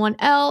to someone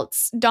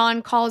else."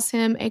 Dawn calls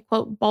him a,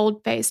 quote,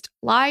 "bold-faced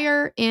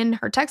liar" in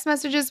her text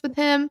messages with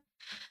him.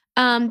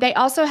 They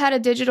also had a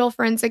digital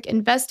forensic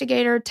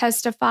investigator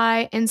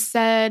testify and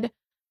said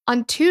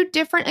on 2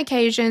 different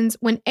occasions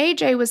when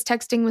AJ was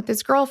texting with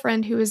his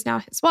girlfriend, who is now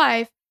his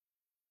wife,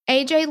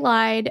 AJ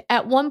lied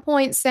at one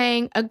point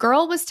saying a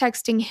girl was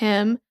texting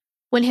him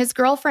when his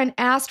girlfriend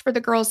asked for the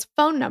girl's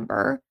phone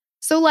number.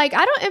 So, like,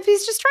 I don't, if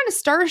he's just trying to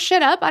stir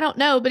shit up, I don't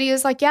know. But he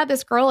is like, "Yeah,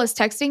 this girl is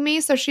texting me."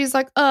 So she's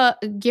like,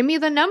 "Give me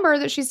the number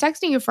that she's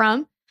texting you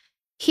from."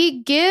 He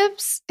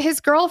gives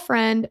his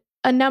girlfriend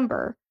a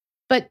number,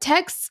 but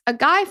texts a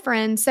guy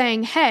friend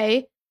saying,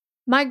 "Hey,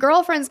 my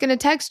girlfriend's going to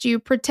text you.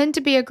 Pretend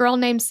to be a girl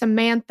named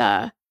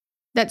Samantha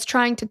that's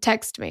trying to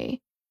text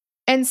me."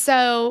 And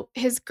so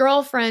his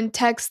girlfriend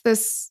texts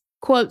this,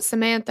 quote,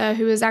 Samantha,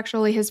 who is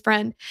actually his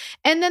friend.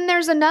 And then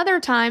there's another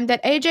time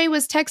that AJ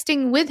was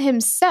texting with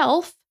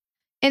himself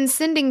and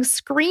sending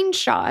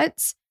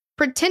screenshots,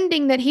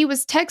 pretending that he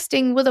was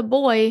texting with a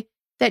boy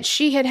that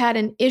she had had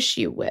an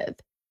issue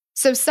with.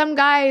 So some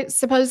guy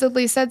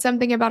supposedly said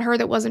something about her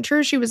that wasn't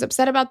true. She was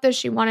upset about this.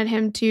 She wanted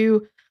him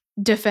to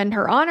defend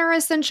her honor,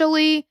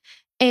 essentially.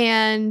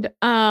 And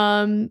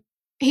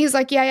he's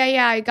like,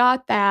 yeah, I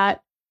got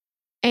that.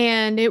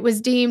 And it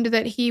was deemed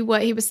that he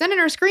was sending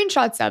her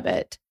screenshots of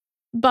it.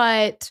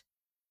 But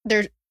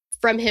they're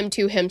from him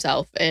to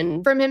himself,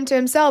 and from him to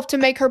himself to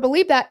make her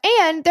believe that.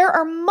 And there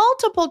are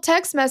multiple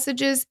text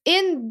messages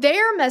in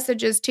their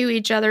messages to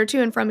each other,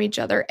 to and from each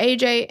other.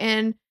 AJ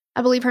and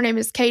I believe her name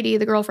is Katie,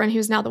 the girlfriend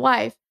who's now the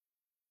wife.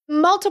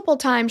 Multiple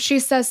times she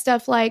says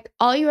stuff like,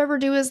 "All you ever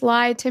do is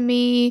lie to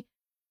me.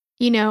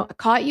 You know, I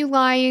caught you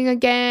lying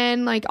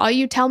again. Like, all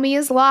you tell me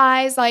is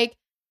lies." Like,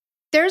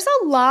 there's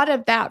a lot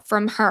of that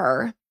from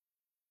her.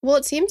 Well,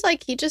 it seems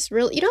like he just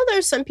really,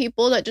 there's some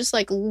people that just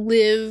like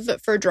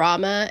live for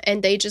drama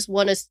and they just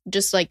want to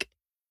just like,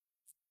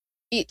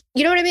 you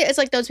know what I mean? It's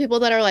like those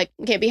people that are like,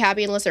 can't be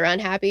happy unless they're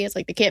unhappy. It's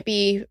like they can't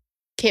be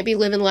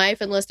living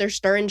life unless they're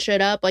stirring shit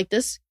up. Like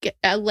this,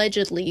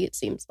 allegedly, it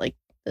seems like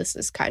this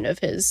is kind of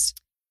his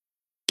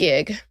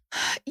gig.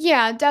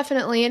 Yeah,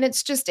 definitely. And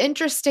it's just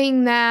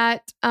interesting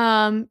that,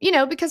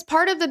 because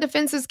part of the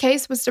defense's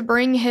case was to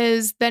bring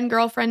his then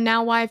girlfriend,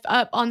 now wife,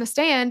 up on the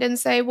stand and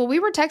say, well, we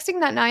were texting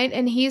that night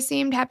and he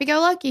seemed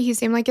happy-go-lucky. He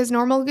seemed like his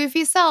normal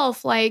goofy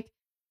self. Like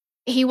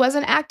he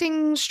wasn't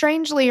acting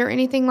strangely or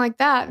anything like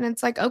that. And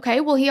it's like, okay,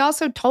 well, he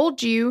also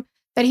told you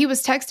that he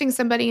was texting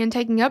somebody and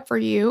taking up for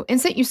you and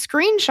sent you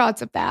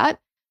screenshots of that,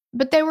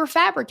 but they were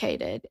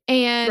fabricated.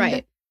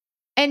 And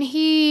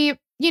he,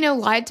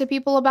 lied to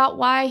people about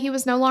why he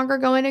was no longer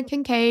going to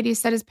Kincaid. He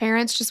said his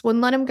parents just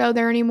wouldn't let him go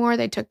there anymore.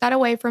 They took that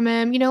away from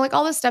him. Like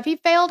all this stuff. He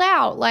failed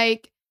out.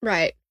 Like,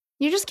 right.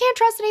 You just can't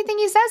trust anything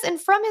he says.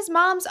 And from his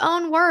mom's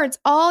own words,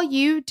 all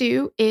you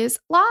do is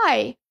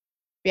lie.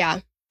 Yeah,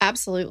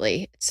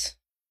 absolutely.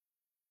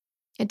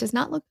 It does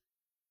not look.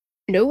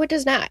 No, it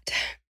does not.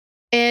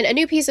 And a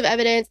new piece of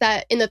evidence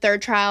that in the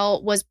third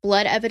trial was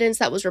blood evidence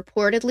that was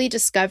reportedly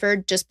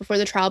discovered just before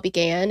the trial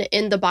began.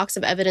 In the box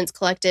of evidence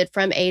collected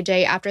from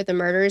AJ after the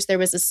murders, there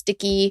was a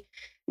sticky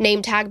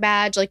name tag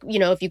badge, like, you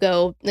know, if you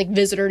go like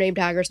visitor name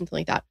tag or something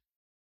like that,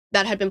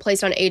 that had been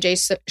placed on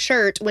AJ's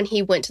shirt when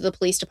he went to the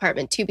police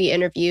department to be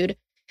interviewed.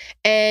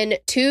 And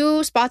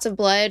 2 spots of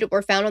blood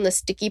were found on the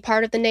sticky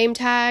part of the name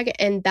tag,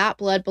 and that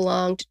blood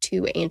belonged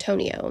to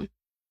Antonio.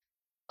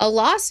 A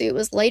lawsuit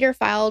was later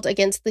filed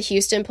against the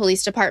Houston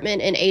Police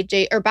Department and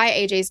by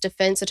AJ's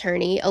defense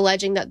attorney,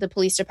 alleging that the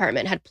police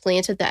department had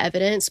planted the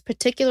evidence,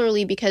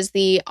 particularly because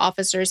the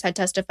officers had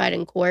testified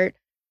in court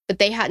that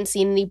they hadn't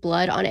seen any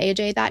blood on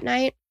AJ that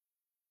night.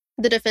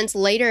 The defense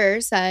later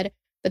said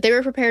that they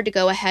were prepared to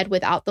go ahead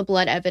without the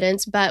blood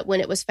evidence, but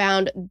when it was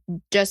found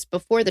just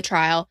before the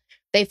trial,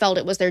 they felt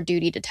it was their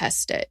duty to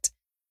test it.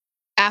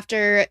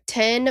 After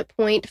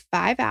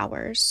 10.5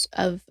 hours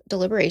of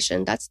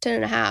deliberation, that's 10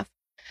 and a half,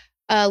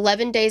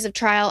 11 days of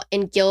trial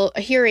and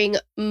hearing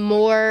from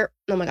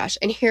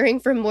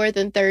more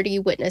than 30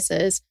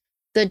 witnesses,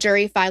 the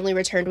jury finally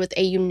returned with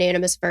a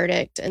unanimous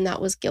verdict, and that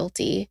was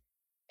guilty.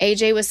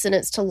 AJ was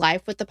sentenced to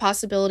life with the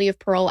possibility of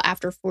parole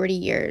after 40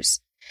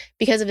 years.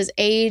 Because of his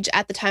age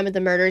at the time of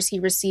the murders, he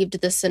received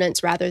the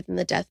sentence rather than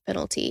the death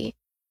penalty.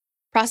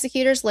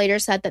 Prosecutors later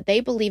said that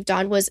they believed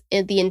Don was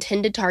the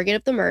intended target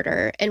of the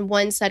murder, and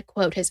one said,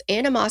 quote, his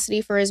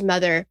animosity for his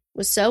mother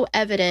was so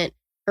evident,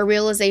 her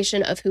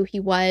realization of who he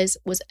was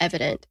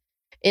evident.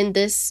 In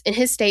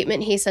his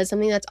statement, he said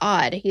something that's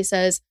odd. He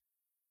says,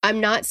 I'm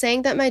not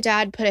saying that my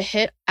dad put a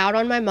hit out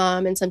on my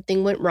mom and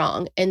something went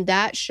wrong, and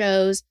that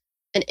shows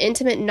an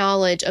intimate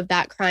knowledge of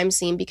that crime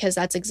scene because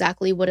that's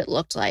exactly what it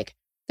looked like.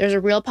 There's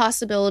a real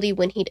possibility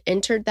when he'd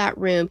entered that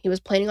room, he was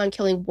planning on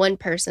killing one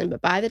person,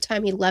 but by the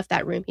time he left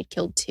that room, he'd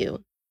killed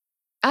 2.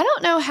 I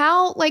don't know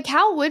how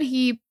would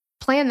he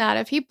plan that?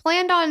 If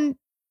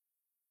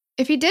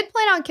he did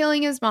plan on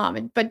killing his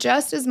mom, but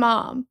just his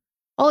mom,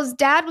 while his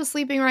dad was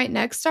sleeping right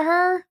next to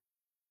her.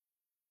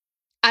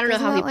 I don't know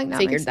how he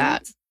figured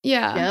that.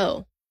 Yeah.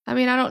 No. I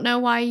mean, I don't know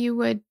why you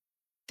would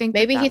think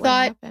maybe that he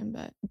thought happen,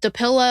 but the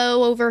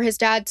pillow over his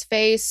dad's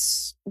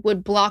face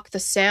would block the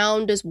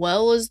sound as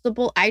well as the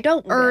bull. I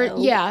don't know.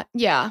 Yeah.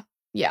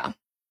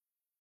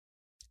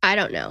 I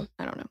don't know.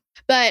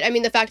 But I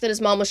mean, the fact that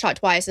his mom was shot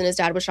twice and his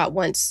dad was shot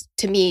once,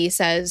 to me,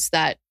 says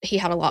that he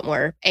had a lot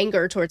more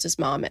anger towards his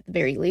mom at the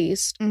very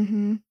least.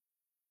 Mm-hmm.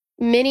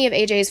 Many of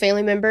AJ's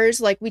family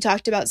members, like we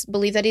talked about,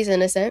 believe that he's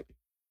innocent.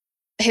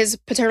 His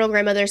paternal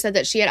grandmother said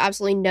that she had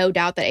absolutely no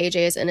doubt that AJ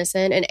is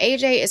innocent. And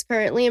AJ is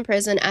currently in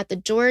prison at the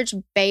George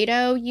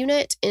Beto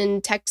unit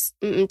in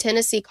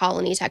Tennessee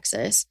Colony,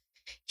 Texas.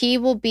 He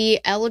will be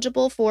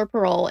eligible for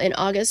parole in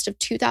August of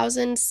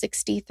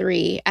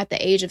 2063 at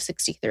the age of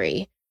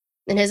 63.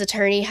 And his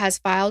attorney has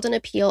filed an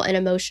appeal and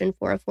a motion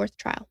for a 4th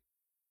trial.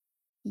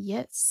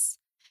 Yes.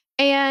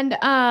 And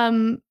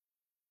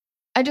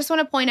I just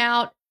want to point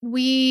out,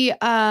 we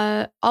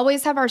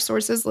always have our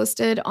sources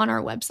listed on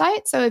our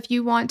website. So if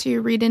you want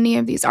to read any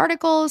of these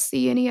articles,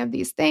 see any of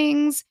these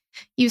things,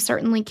 you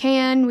certainly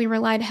can. We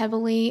relied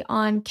heavily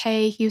on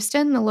K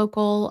Houston, the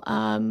local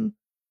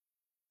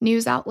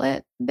news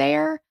outlet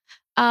there.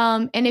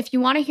 And if you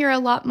want to hear a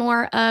lot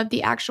more of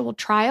the actual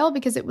trial,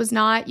 because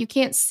you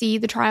can't see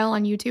the trial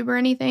on YouTube or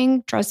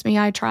anything. Trust me,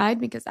 I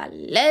tried because I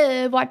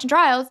love watching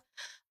trials.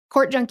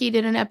 Court Junkie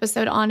did an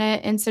episode on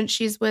it. And since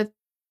she's with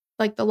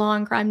like the Law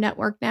and Crime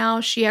Network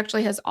now, she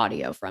actually has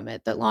audio from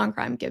it that Law and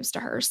Crime gives to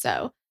her.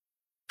 So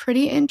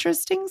pretty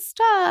interesting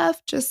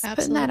stuff. Just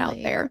putting that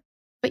out there.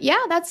 But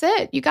yeah, that's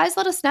it. You guys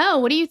let us know.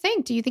 What do you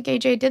think? Do you think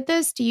AJ did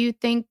this? Do you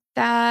think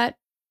that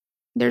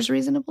there's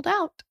reasonable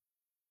doubt?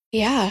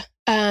 Yeah.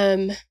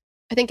 I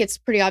think it's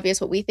pretty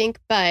obvious what we think,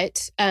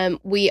 but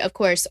we, of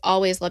course,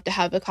 always love to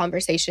have a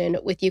conversation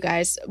with you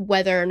guys,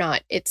 whether or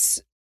not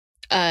it's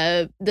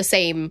the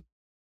same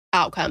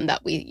outcome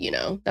that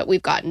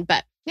we've gotten.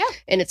 But yeah,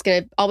 and it's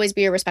going to always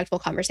be a respectful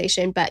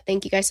conversation. But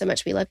thank you guys so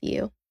much. We love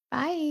you.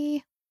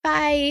 Bye.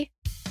 Bye.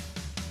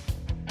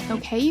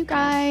 Okay, you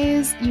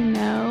guys, you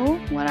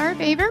know what our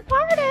favorite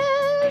part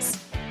is.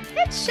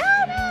 It's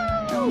shout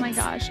outs. Oh my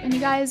gosh. And you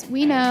guys,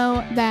 we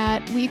know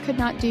that we could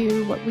not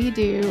do what we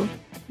do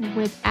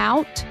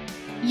without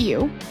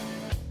you.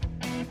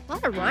 A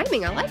lot of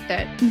rhyming. I like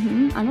that.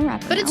 I'm a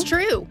rapper. But it's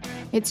true.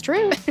 It's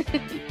true.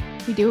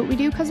 We do what we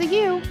do because of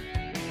you.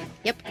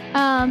 Yep.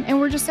 And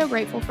we're just so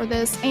grateful for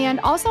this. And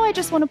also, I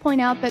just want to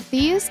point out that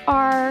these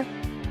are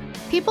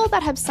people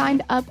that have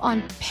signed up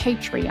on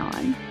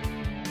Patreon.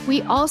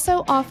 We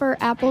also offer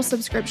Apple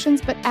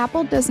subscriptions, but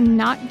Apple does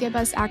not give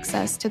us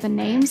access to the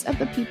names of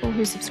the people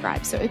who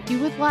subscribe. So if you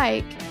would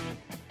like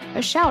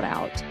a shout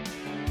out,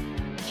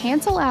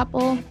 cancel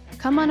Apple,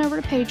 come on over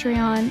to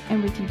Patreon,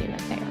 and we can do it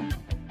there.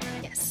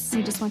 Yes.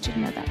 We just want you to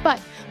know that. But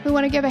we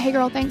want to give a hey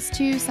girl thanks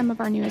to some of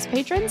our newest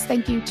patrons.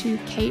 Thank you to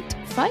Kate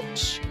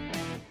Futch,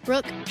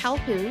 Brooke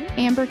Calhoun,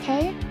 Amber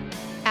K,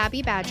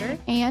 Abby Badger,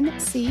 Ann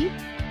C,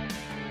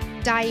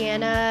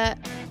 Diana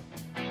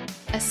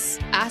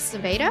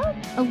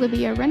Acevedo,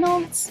 Olivia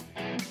Reynolds,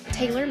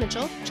 Taylor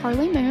Mitchell,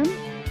 Charlie Moon,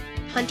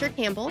 Hunter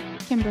Campbell,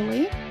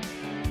 Kimberly,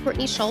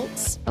 Courtney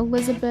Schultz,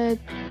 Elizabeth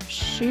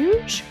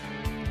Shuge,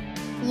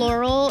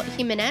 Laurel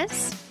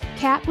Jimenez,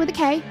 Kat with a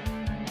K,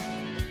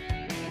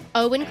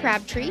 Owen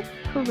Crabtree,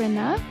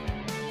 Karina,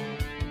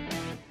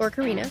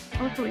 Karina,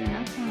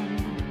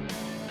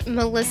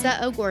 Melissa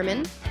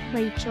O'Gorman,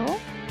 Rachel,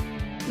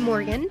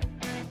 Morgan,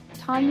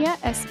 Tanya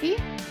Espy,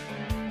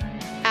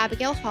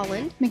 Abigail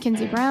Holland,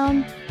 Mackenzie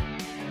Brown,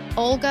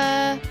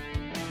 Olga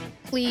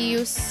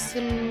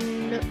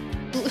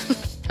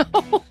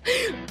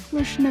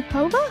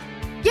Lushnikova,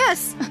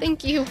 Yes,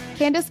 thank you.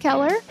 Candace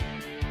Keller,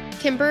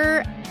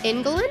 Kimber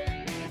Engelin,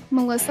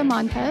 Melissa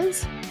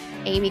Montez,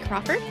 Amy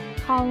Crawford,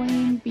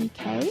 Colleen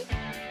BK,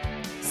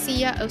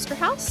 Sia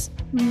Osterhaus,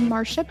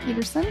 Marcia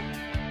Peterson,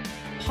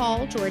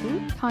 Paul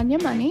Jordan, Tanya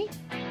Money,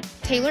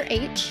 Taylor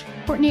H.,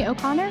 Courtney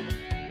O'Connor,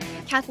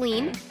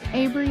 Kathleen,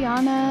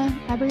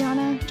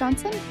 Abriana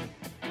Johnson,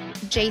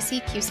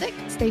 JC Cusick,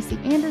 Stacy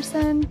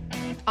Anderson,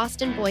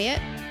 Austin Boyett,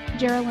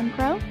 Geraldine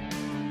Crow,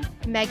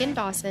 Megan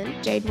Dawson,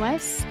 Jade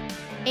West,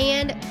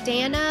 and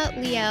Dana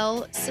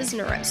Liel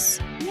Cisneros.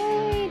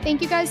 Yay!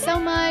 Thank you guys so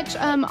much.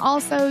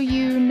 Also,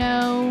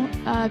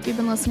 if you've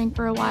been listening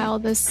for a while,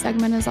 this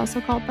segment is also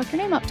called Fuck Your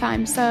Name Up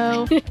Time.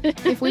 So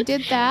if we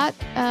did that,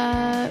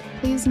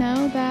 please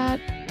know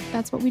that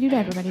that's what we do to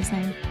everybody's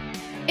name.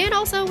 And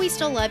also, we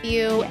still love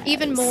you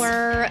even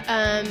more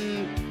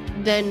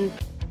than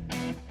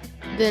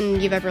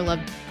you've ever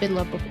been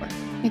loved before.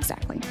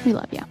 Exactly. We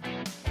love you.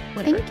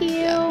 Whatever. Thank you.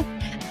 Yeah.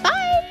 Bye!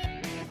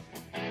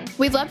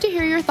 We'd love to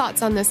hear your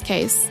thoughts on this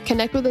case.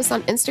 Connect with us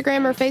on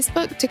Instagram or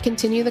Facebook to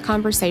continue the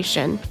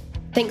conversation.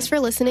 Thanks for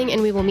listening,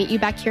 and we will meet you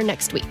back here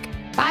next week.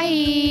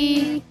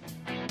 Bye!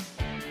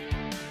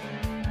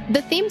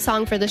 The theme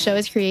song for the show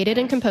is created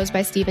and composed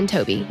by Stephen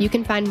Toby. You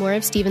can find more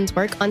of Stephen's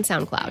work on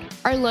SoundCloud.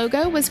 Our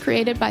logo was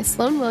created by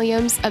Sloan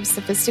Williams of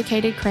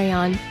Sophisticated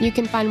Crayon. You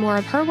can find more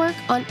of her work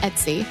on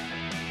Etsy.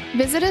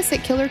 Visit us at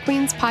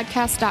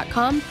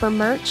killerqueenspodcast.com for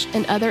merch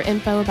and other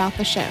info about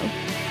the show.